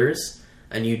of elders,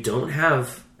 and you don't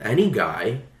have any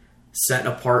guy set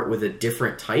apart with a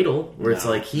different title, where it's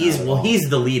like, he's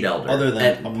the lead elder. Other than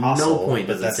At apostle, no point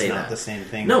but does it that's say not that. the same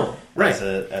thing. No, right.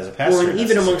 As a pastor, Well, and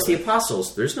even amongst the necessarily.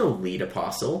 apostles, there's no lead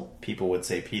apostle. People would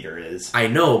say Peter is. I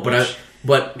know,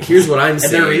 but here's what I'm And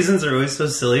saying. their reasons are always so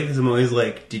silly because I'm always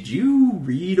like, did you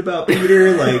read about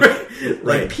Peter? Like, Right.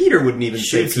 like Peter wouldn't even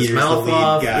say Shoots his Peter's the mouth lead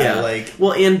off. guy. Yeah. Like,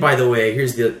 Well, and by the way,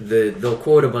 here's they'll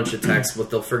quote a bunch of texts, but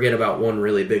they'll forget about one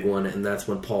really big one, and that's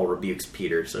when Paul rebukes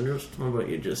Peter. So how about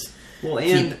you just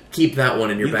keep that one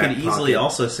in your you back could easily pocket.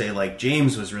 also say like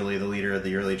James was really the leader of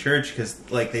the early church because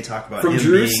like they talk about From him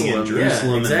Jerusalem, being in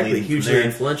Jerusalem, yeah, exactly, and leading from hugely there.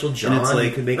 influential. And John, it's like,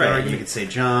 you could make right, an argument. you could say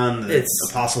John, the It's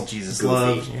apostle Jesus goofy.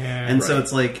 loved, Yeah. and so Right.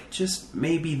 it's like just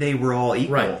maybe they were all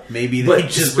equal. Right. Maybe But they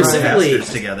just were specifically-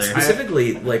 pastors together.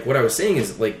 Specifically, like what I was saying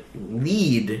is like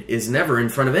lead is never in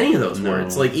front of any of those No.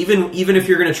 words. Like even if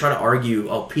you're going to try to argue,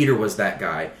 oh, Peter was that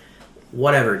guy.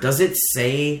 Whatever. Does it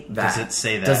say that? Does it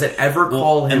say that? Does it ever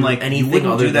call him and like anything you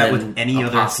wouldn't other do that than with any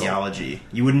other apostle? theology?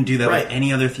 You wouldn't do that Right. with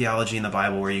any other theology in the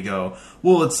Bible where you go,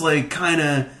 well, it's like kind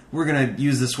of we're gonna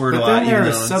use this word But a lot, then there even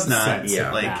are though it's not. subsets Yeah.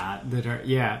 of Like, that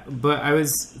are But I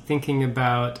was thinking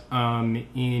about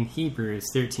in Hebrews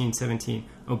 13:17,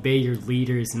 obey your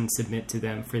leaders and submit to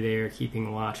them, for they are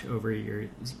keeping watch over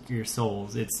your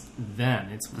souls. It's them.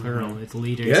 It's plural. It's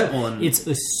leaders. Yeah. Well, and- It's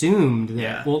assumed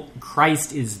that Yeah.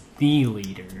 Christ is the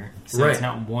leader, so Right. it's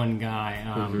not one guy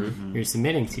you're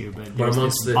submitting to, but there's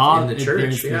amongst this in the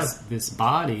church, there's this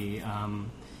body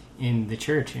in the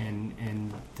church,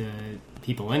 and the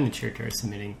people in the church are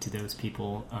submitting to those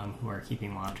people who are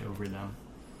keeping watch over them.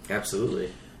 Absolutely.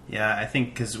 yeah, I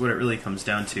think because what it really comes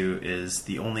down to is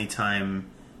the only time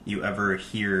you ever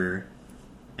hear,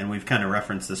 and we've kind of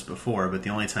referenced this before, but the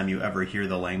only time you ever hear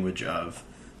the language of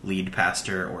lead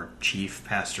pastor or chief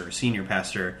pastor or senior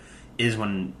pastor is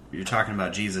when you're talking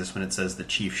about Jesus, when it says the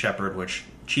chief shepherd, which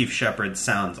chief shepherd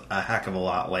sounds a heck of a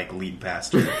lot like lead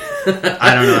pastor.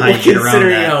 I don't know how you get around Considering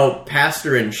that. how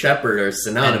pastor and shepherd are And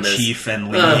synonymous. chief and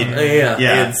lead. Yeah.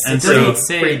 Yeah. It's And It so-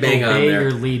 doesn't pretty say bang on obey there.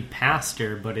 your lead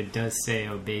pastor, but it does say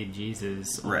obey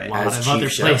Jesus Right. a lot As of chief other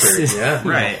shepherd, places. yeah.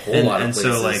 Right, A whole lot of and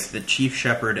so places. like the chief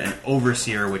shepherd and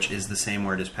overseer, which is the same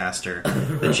word as pastor,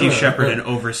 the chief shepherd and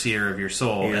overseer of your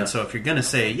soul. Yeah. And so if you're gonna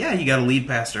say, yeah, you got a lead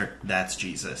pastor, that's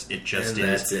Jesus. It just And is.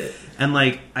 that's it. And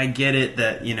like I get it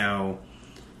that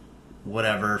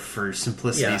whatever for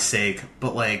simplicity's Yeah. sake,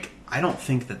 but like I don't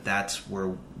think that that's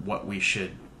what we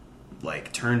should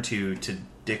like turn to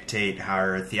dictate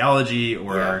our theology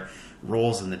or Yeah. our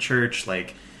roles in the church.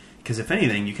 Like, because if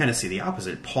anything, you kind of see the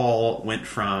opposite. Paul went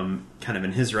from kind of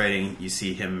in his writing, you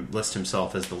see him list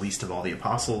himself as the least of all the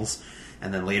apostles,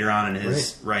 and then later on in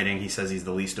his writing, he says he's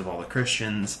the least of all the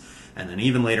Christians. And then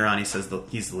even later on, he says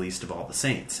he's the least of all the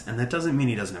saints. And that doesn't mean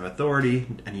he doesn't have authority,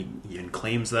 and he even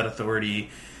claims that authority.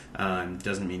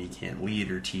 Doesn't mean he can't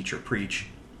lead or teach or preach.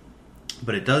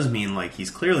 But it does mean, like, he's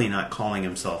clearly not calling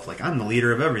himself, like, I'm the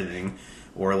leader of everything.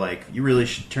 Or, like, you really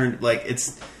should turn... Like,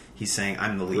 he's saying,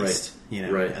 I'm the least,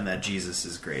 Right. and that Jesus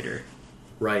is greater.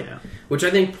 Right. Yeah. Which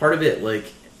I think part of it, like,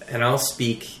 and I'll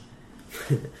speak...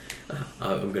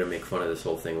 I'm going to make fun of this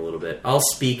whole thing a little bit. I'll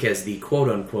speak as the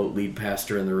quote-unquote lead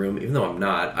pastor in the room, even though I'm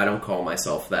not. I don't call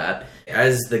myself that.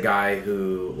 As the guy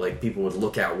who, like, people would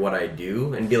look at what I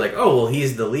do and be like, oh, well,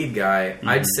 he's the lead guy. Mm-hmm.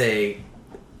 I'd say,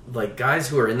 like, guys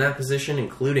who are in that position,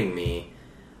 including me,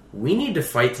 we need to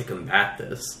fight to combat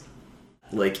this.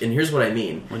 Like, and here's what I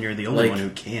mean. When you're the only Like, one who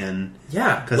can.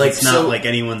 Yeah. Because like, it's not so- like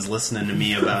anyone's listening to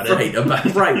me about it.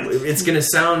 Right. It's going to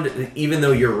sound, even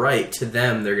though you're right, to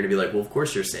them, they're going to be like, well, of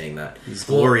course you're saying that. He's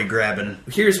Well, glory grabbing.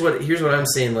 Here's what I'm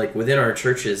saying, like, within our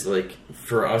churches, like,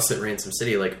 for us at Ransom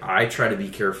City, like, I try to be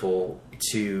careful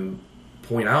to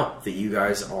point out that you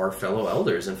guys are fellow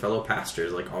elders and fellow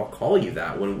pastors. Like, I'll call you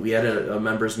that. When we had a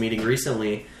members meeting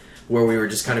recently where we were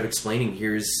just kind of explaining,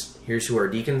 here's who our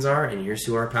deacons are and here's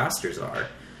who our pastors are.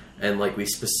 And like we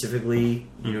specifically,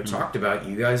 talked about,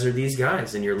 you guys are these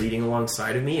guys, and you're leading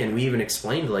alongside of me. And we even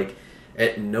explained, like,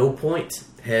 at no point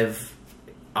have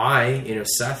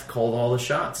Seth called all the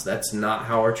shots. That's not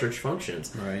how our church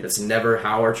functions. Right. That's never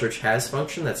how our church has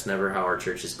functioned. That's never how our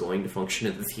church is going to function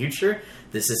in the future.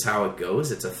 This is how it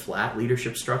goes. It's a flat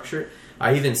leadership structure.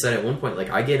 I even said at one point,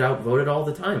 like, I get outvoted all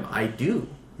the time. I do.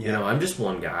 Yeah. I'm just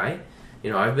one guy.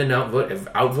 I've been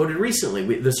outvoted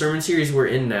recently. The sermon series we're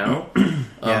in now,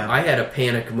 I had a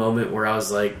panic moment where I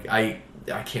was like, I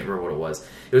can't remember what it was.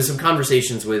 It was some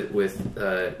conversations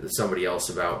with somebody else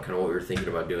about kind of what we were thinking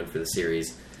about doing for the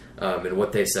series, and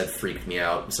what they said freaked me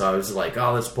out. So I was like,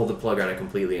 let's pull the plug on it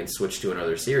completely and switch to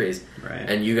another series. Right.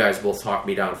 And you guys both talked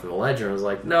me down from the ledge, and I was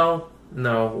like, no,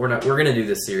 we're not. We're going to do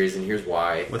this series, and here's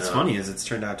why. What's funny is it's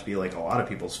turned out to be like a lot of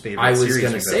people's favorite. I was series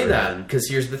going to we've say ever that done. because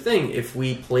here's the thing: if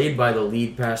we played by the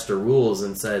lead pastor rules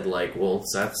and said, like, well,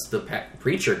 Seth's the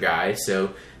preacher guy,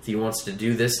 so if he wants to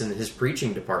do this in his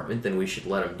preaching department, then we should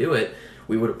let him do it.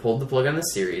 We would have pulled the plug on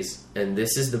this series, and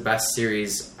this is the best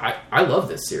series. I love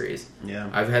this series. Yeah,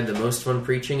 I've had the most fun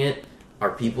preaching it.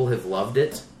 Our people have loved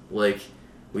it. Like,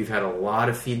 we've had a lot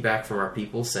of feedback from our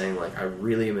people saying, like, I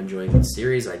really am enjoying this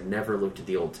series. I never looked at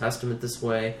the Old Testament this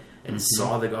way and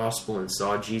saw the gospel and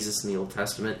saw Jesus in the Old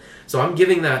Testament. So I'm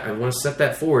giving that, I want to set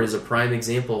that forward as a prime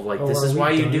example of, like, this is why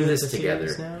you do this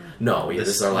together. No, this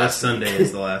is our last Sunday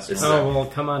is the last one. Well,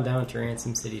 come on down to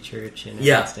Ransom City Church and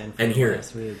and hear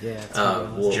it.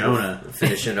 We'll Jonah.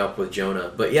 Finish it up with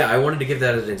Jonah. But yeah, I wanted to give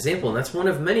that as an example, and that's one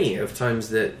of many of times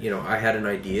that, I had an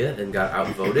idea and got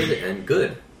outvoted and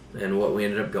good. And what we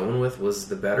ended up going with was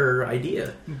the better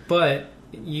idea. But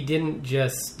you didn't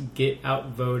just get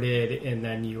outvoted and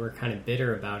then you were kind of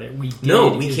bitter about it. We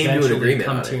came to an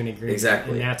agreement.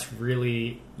 Exactly. And that's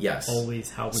really always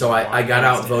how we So I got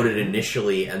outvoted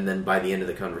initially, and then by the end of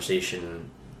the conversation,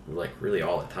 like really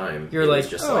all the time, you're like,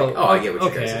 just I get what you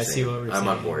guys are saying. I see what we're saying. I'm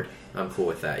on board. I'm cool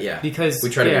with that, yeah. Because we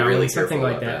try to be really when careful something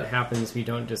like about that happens, we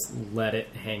don't just let it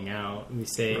hang out. We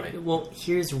say, well,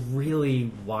 here's really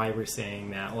why we're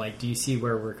saying that. Like, do you see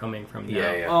where we're coming from now?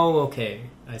 Yeah. Oh, okay.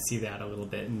 I see that a little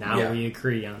bit. Now we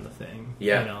agree on the thing.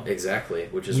 Yeah, exactly.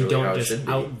 Which is we really don't how it just should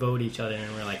be. outvote each other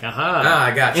and we're like, aha.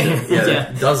 I got you. Yeah,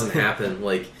 that doesn't happen.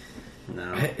 Like,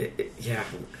 no.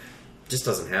 Just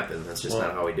doesn't happen. That's just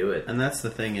not how we do it. And that's the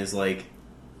thing is, like,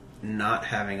 not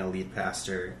having a lead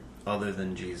pastor other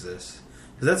than Jesus.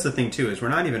 Because that's the thing, too, is we're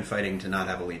not even fighting to not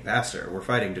have a lead pastor. We're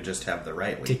fighting to just have the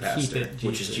right lead pastor.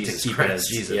 Which is Jesus to keep Christ. it as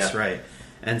Jesus, right.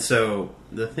 And so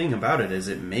the thing about it is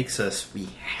it makes us, we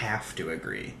have to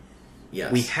agree.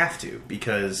 Yes. We have to,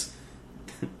 because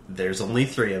there's only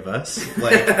 3 of us.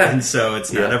 And so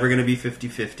it's not ever going to be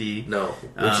 50-50. No,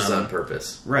 which is on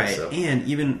purpose. Right. So. And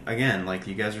even, again, like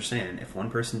you guys are saying, if one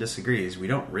person disagrees, we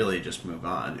don't really just move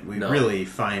on. We really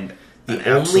find...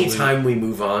 The only time we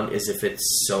move on is if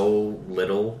it's so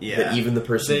little that even the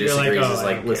person who disagrees is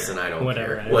like, listen, I don't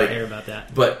care. I don't care about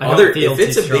that. But if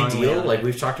it's a big deal, like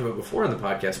we've talked about before on the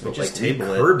podcast, but just we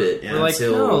curb it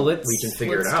until we can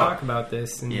figure it out. Let's talk about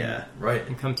this and,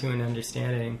 and come to an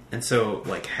understanding. And so,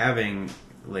 like, having,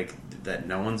 like, that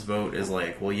no one's vote is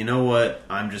like, well, you know what?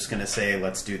 I'm just going to say,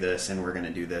 let's do this, and we're going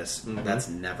to do this. Mm-hmm. That's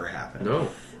never happened. No.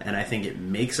 And I think it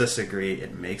makes us agree.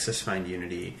 It makes us find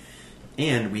unity.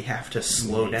 And we have to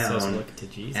slow down. Look to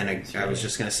Jesus, and I was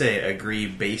just going to say, agree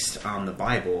based on the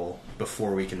Bible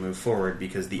before we can move forward,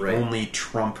 because the only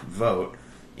Trump vote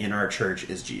in our church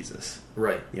is Jesus.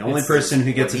 Right. The only person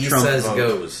who gets a Trump vote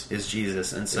goes. is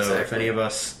Jesus. And so if any of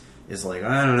us is like,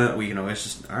 I don't know, we can always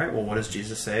just, all right, well, what does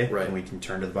Jesus say? Right. And we can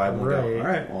turn to the Bible and go, all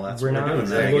right, well, that's we're what we're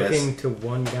doing. We're not looking to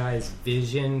one guy's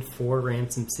vision for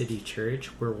Ransom City Church.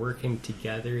 We're working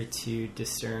together to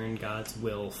discern God's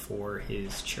will for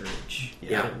His church.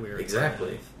 Yeah,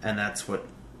 exactly. And that's what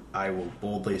I will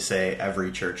boldly say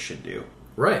every church should do.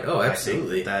 Right. Oh,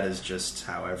 absolutely. That is just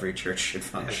how every church should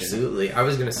function. Absolutely. I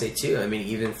was going to say, too, I mean,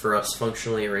 even for us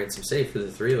functionally at Ransom City, for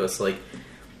the 3 of us, like,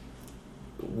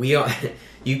 we all...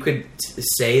 You could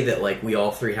say that, like, we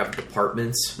all 3 have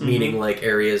departments, meaning, like,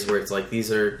 areas where it's like,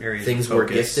 these are areas things we're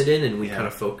gifted in and we kind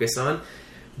of focus on.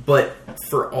 But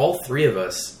for all 3 of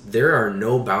us, there are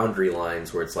no boundary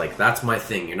lines where it's like, that's my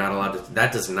thing. You're not allowed to...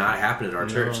 That does not happen in our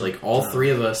church. Like, all 3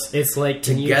 of us it's like,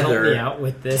 can together, you help me out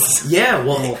with this? Yeah,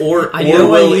 well, or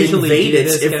we'll invade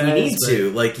it if we need to.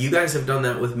 Like, you guys have done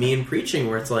that with me in preaching,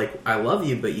 where it's like, I love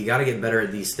you, but you got to get better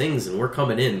at these things, and we're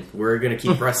coming in. We're going to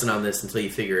keep pressing on this until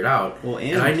you figure it out. Well,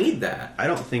 and I need that. I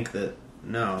don't think that...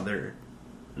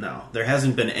 No, there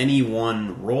hasn't been any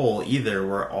one role either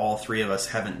where all 3 of us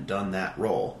haven't done that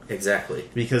role. Exactly.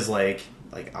 Because, like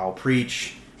I'll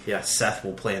preach, Seth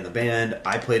will play in the band.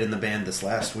 I played in the band this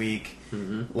last week.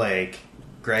 Like,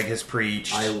 Greg has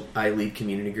preached. I lead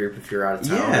community group if you're out of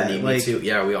town Yeah, or need like, me to.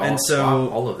 Yeah, we all and so,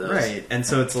 swap all of those. Right. And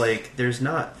so it's like, there's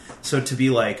not... So to be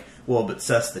like, well, but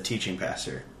Seth's the teaching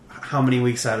pastor. How many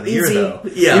weeks out of the year, though?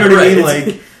 Yeah, you know what I mean? right.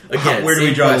 Like, Again, where do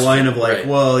we draw question. the line of like, Right.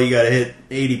 well, you got to hit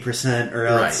 80% or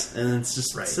else, Right. and it's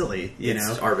just silly, you It's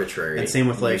know, arbitrary. And same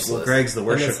with like, useless. well, Greg's the And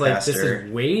worship it's like, pastor. this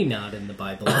is way not in the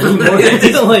Bible anymore.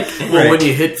 Like, Well, when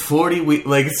you hit 40 weeks,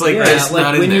 like it's like just like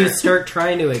not when in you there. start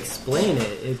trying to explain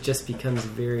it, it just becomes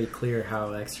very clear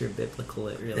how extra biblical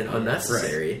it really And is.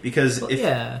 unnecessary. Right. Because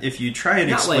if you try and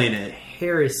Not explain like it,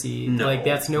 heresy. No, like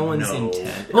that's no one's no.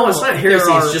 intent. No, it's not heresy.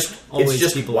 There It's are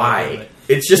just people why. like that,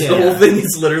 It's just the Yeah. whole thing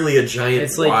is literally a giant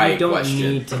It's like why you don't question.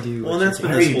 need to do. well, what and that's you're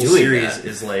been Why are this you whole doing series that?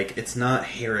 is like, it's not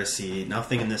heresy.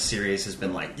 Nothing in this series has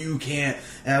been like, you can't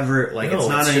ever, like, No, it's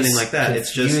not it's anything just like that.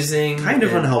 It's just confusing kind of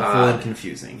and unhelpful odd. and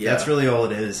confusing. Yeah. That's really all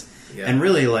it is. Yeah. And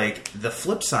really, like, the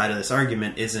flip side of this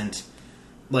argument isn't,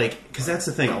 like, because that's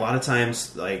the thing. A lot of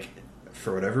times, like,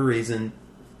 for whatever reason,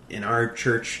 in our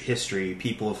church history,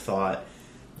 people have thought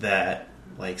that,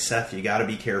 like, Seth, you got to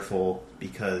be careful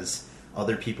because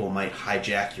other people might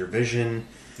hijack your vision.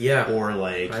 Yeah. Or,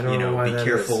 like, I don't know why be that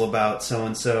careful is. about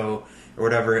so-and-so or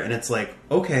whatever. And it's like,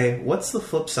 okay, what's the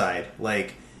flip side?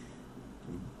 Like,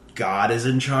 God is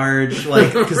in charge?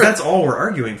 Like, because that's all we're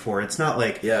arguing for. It's not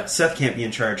like Seth can't be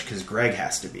in charge because Greg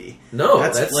has to be. No,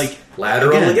 that's like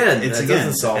lateral again. It's that again,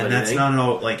 doesn't solve and anything. that's not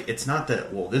all. Like, it's not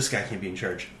that. Well, this guy can't be in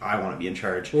charge. I want to be in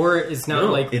charge. Or it's not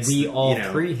No, like it's, we all you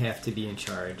know, three have to be in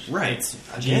charge. Right. It's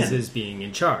Again. Jesus being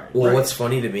in charge. Well, Right. what's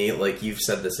funny to me, like you've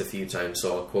said this a few times,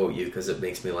 so I'll quote you because it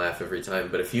makes me laugh every time.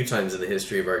 But a few times in the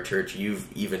history of our church, you've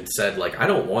even said, like, I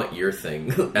don't want your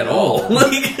thing at all. Like,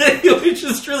 it's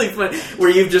just really funny. Where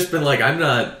you've just been like, I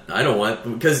don't want,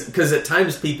 because at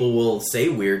times people will say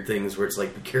weird things where it's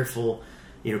like, be careful.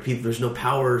 You know, people. There's no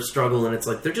power struggle, and it's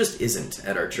like there just isn't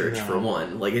at our church for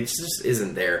one. Like it just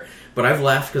isn't there. But I've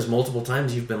laughed because multiple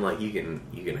times you've been like, you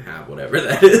can have whatever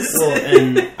that is. Well,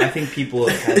 and I think people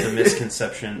have had the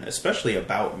misconception, especially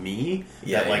about me,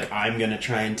 that like I'm going to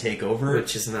try and take over,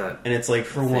 which is not. And it's like,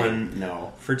 for one,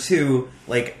 no. For two,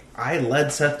 like I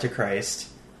led Seth to Christ,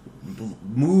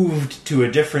 moved to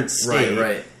a different state.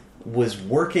 Right. Was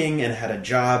working and had a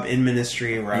job in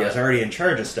ministry where I was already in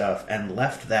charge of stuff and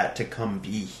left that to come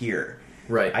be here.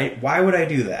 Right. Why would I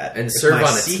do that? And If serve my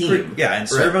on a team. Yeah, and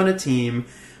serve on a team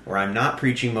where I'm not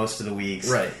preaching most of the weeks.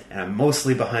 Right. And I'm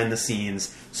mostly behind the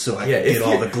scenes so I can if get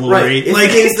all you- the glory. right. If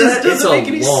Like, you it do just that, doesn't it's a make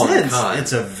any long sense. con.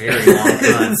 It's a very long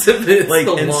con. It's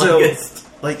the and longest. so,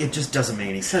 like, it just doesn't make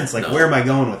any sense. Like, No. where am I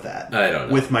going with that? I don't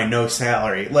know. With my no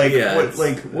salary. Like,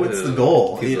 what's the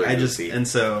goal? And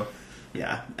so...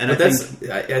 Yeah, and but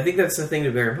I think that's the thing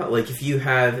to bear in mind. Like, if you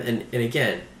have, and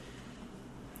again,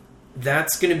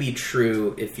 that's going to be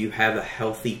true if you have a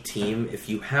healthy team, if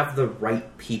you have the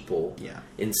right people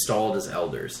installed as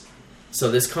elders. So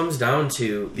this comes down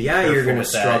to, you're going to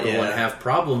struggle and have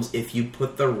problems if you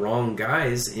put the wrong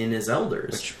guys in as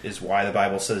elders. Which is why the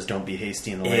Bible says don't be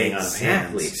hasty in the laying on of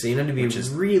hands. Exactly. So you need to be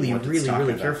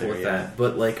really careful with that.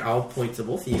 But, like, I'll point to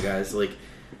both of you guys, like,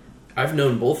 I've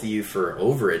known both of you for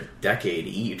over a decade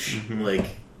each. Mm-hmm. Like,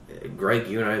 Greg,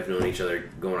 you and I have known each other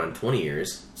going on 20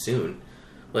 years soon.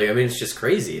 Like, I mean, it's just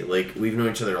crazy. Like, we've known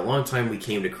each other a long time. We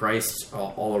came to Christ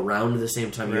all around the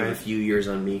same time. You have a few years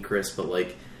on me, Chris, but,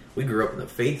 like, we grew up in the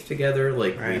faith together.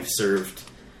 Like, we've served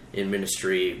in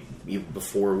ministry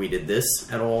before we did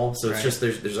this at all. So it's just,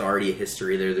 there's already a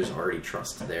history there. There's already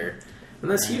trust there.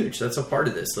 And that's huge. That's a part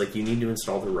of this. Like, you need to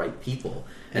install the right people.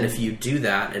 And if you do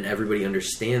that and everybody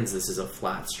understands this is a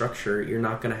flat structure, you're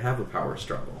not going to have a power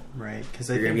struggle. Right. Because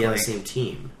you're going to be on the same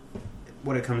team.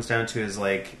 What it comes down to is,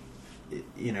 like,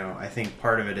 you know, I think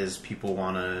part of it is people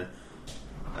want to,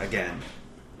 again,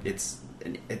 it's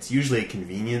usually a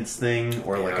convenience thing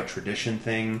or like a tradition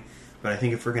thing. But I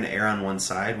think if we're going to err on one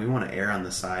side, we want to err on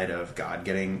the side of God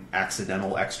getting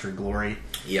accidental extra glory.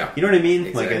 Yeah. You know what I mean?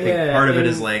 Exactly. Like, I think part of it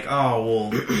is like, oh,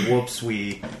 well, whoops,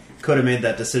 we could have made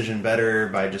that decision better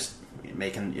by just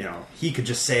making, you know, he could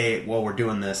just say, well, we're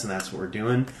doing this and that's what we're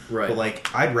doing. Right. But,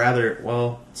 like, I'd rather,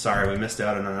 well, sorry, we missed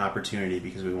out on an opportunity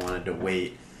because we wanted to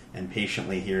wait and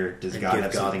patiently hear, does God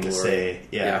have something to say?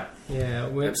 Yeah.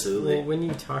 Absolutely. Well, when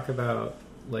you talk about,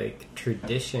 like,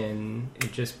 tradition,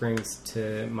 it just brings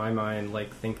to my mind,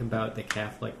 like, think about the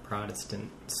Catholic-Protestant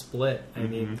split. I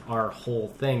mean, our whole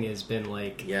thing has been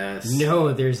like,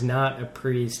 no, there's not a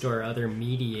priest or other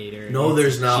mediator. No,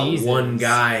 there's not Jesus. one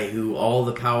guy who all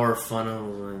the power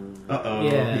funnels and...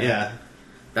 Yeah.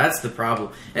 That's the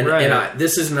problem. And, Right. and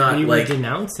this is not We like... were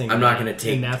denouncing I'm not that, going to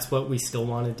take... and that's what we still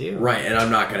want to do. Right, and I'm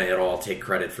not going to at all take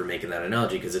credit for making that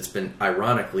analogy because it's been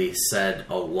ironically said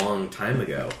a long time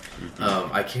ago.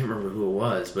 I can't remember who it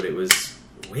was, but it was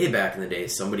way back in the day.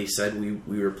 Somebody said we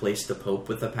replaced the Pope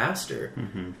with a pastor.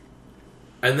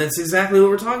 And that's exactly what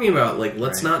we're talking about. Like,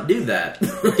 let's not do that.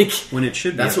 Like, when it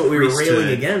should be that's what we were railing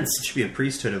against. It should be a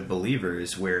priesthood of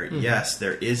believers where, yes,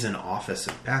 there is an office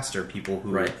of pastor, people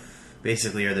who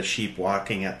basically are the sheep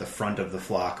walking at the front of the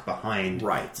flock behind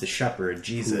the shepherd,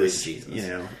 Jesus. Who is Jesus. You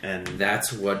know, and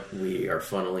that's what we are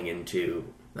funneling into.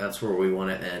 That's where we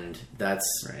want to end.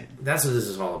 That's what this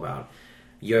is all about.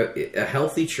 A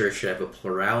healthy church should have a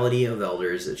plurality of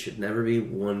elders. It should never be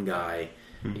one guy,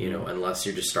 you know, unless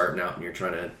you're just starting out and you're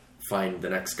trying to find the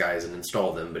next guys and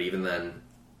install them. But even then,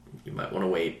 you might want to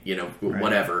wait, you know,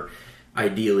 whatever.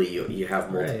 Ideally, you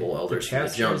have multiple elders from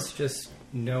the jump. Just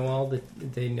know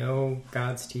they know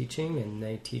God's teaching, and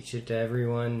they teach it to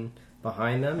everyone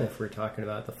behind them. If we're talking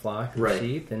about the flock of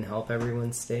sheep, and help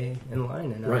everyone stay in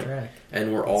line and on track.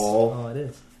 And That's all it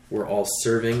is. We're all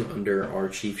serving under our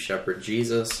chief shepherd,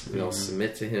 Jesus. We all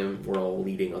submit to him. We're all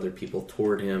leading other people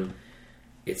toward him.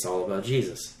 It's all about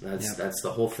Jesus. That's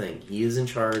the whole thing. He is in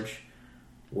charge.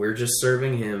 We're just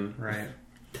serving him. Right.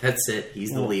 That's it.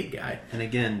 He's the lead guy. And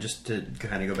again, just to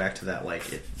kind of go back to that,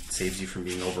 like, it saves you from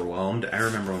being overwhelmed. I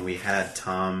remember when we had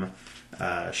Tom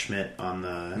Schmidt on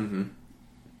the...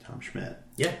 Tom Schmidt.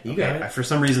 Yeah, you got it. I, for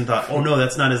some reason, thought, oh, no,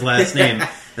 that's not his last name.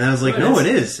 And I was like, no, it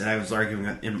is. And I was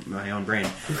arguing in my own brain.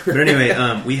 But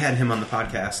anyway, we had him on the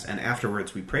podcast, and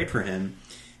afterwards we prayed for him.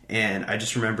 And I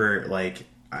just remember, like,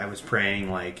 I was praying,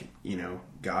 like, you know,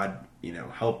 God, you know,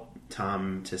 help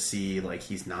Tom to see, like,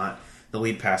 he's not the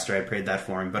lead pastor. I prayed that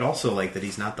for him. But also, like, that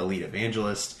he's not the lead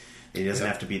evangelist. He doesn't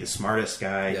have to be the smartest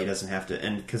guy. He doesn't have to...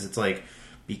 And because it's like,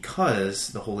 because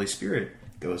the Holy Spirit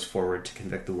goes forward to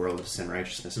convict the world of sin,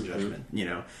 righteousness, and judgment. You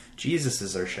know, Jesus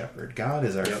is our shepherd. God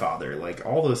is our Father. Like,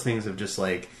 all those things of just,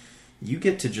 like, you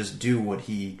get to just do what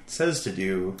he says to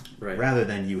do rather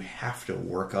than you have to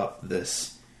work up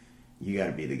this... You got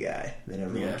to be the guy that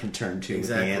everyone can turn to with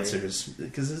the answers,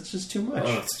 because it's just too much.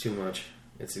 Oh, it's too much.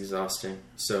 It's exhausting.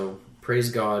 So praise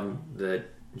God that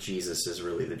Jesus is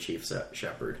really the chief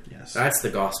shepherd. Yes. That's the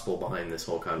gospel behind this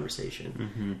whole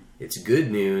conversation. It's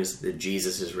good news that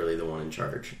Jesus is really the one in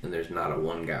charge, and there's not a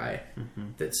one guy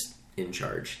that's in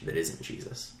charge that isn't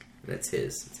Jesus. That's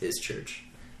his. It's his church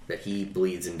that he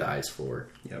bleeds and dies for,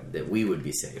 that we would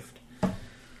be saved.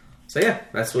 So yeah,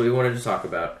 that's what we wanted to talk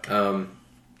about.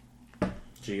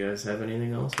 Do you guys have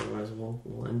anything else? Otherwise,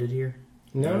 we'll end it here.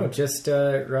 No, just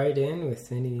write in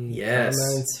with any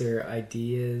comments or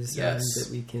ideas that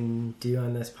we can do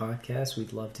on this podcast.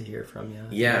 We'd love to hear from you.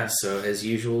 Yeah, so as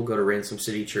usual, go to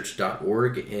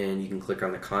ransomcitychurch.org and you can click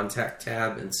on the contact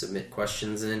tab and submit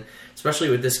questions in,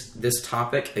 especially with this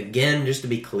topic. Again, just to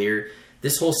be clear,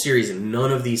 this whole series,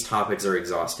 none of these topics are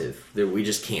exhaustive. We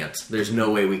just can't. There's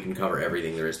no way we can cover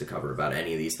everything there is to cover about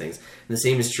any of these things. And the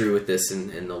same is true with this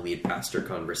and the lead pastor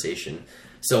conversation.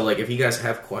 So, like, if you guys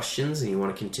have questions and you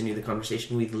want to continue the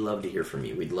conversation, we'd love to hear from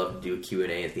you. We'd love to do a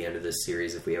Q&A at the end of this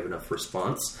series if we have enough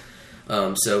response.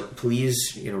 So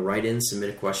please, write in, submit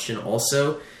a question.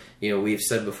 Also, we've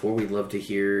said before, we'd love to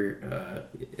hear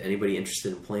anybody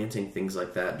interested in planting, things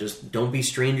like that. Just don't be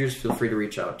strangers. Feel free to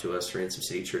reach out to us,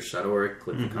 ransomcitychurch.org.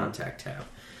 Click the contact tab.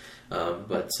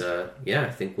 I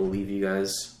think we'll leave you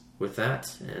guys with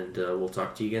that, and we'll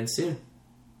talk to you again soon.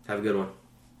 Have a good one.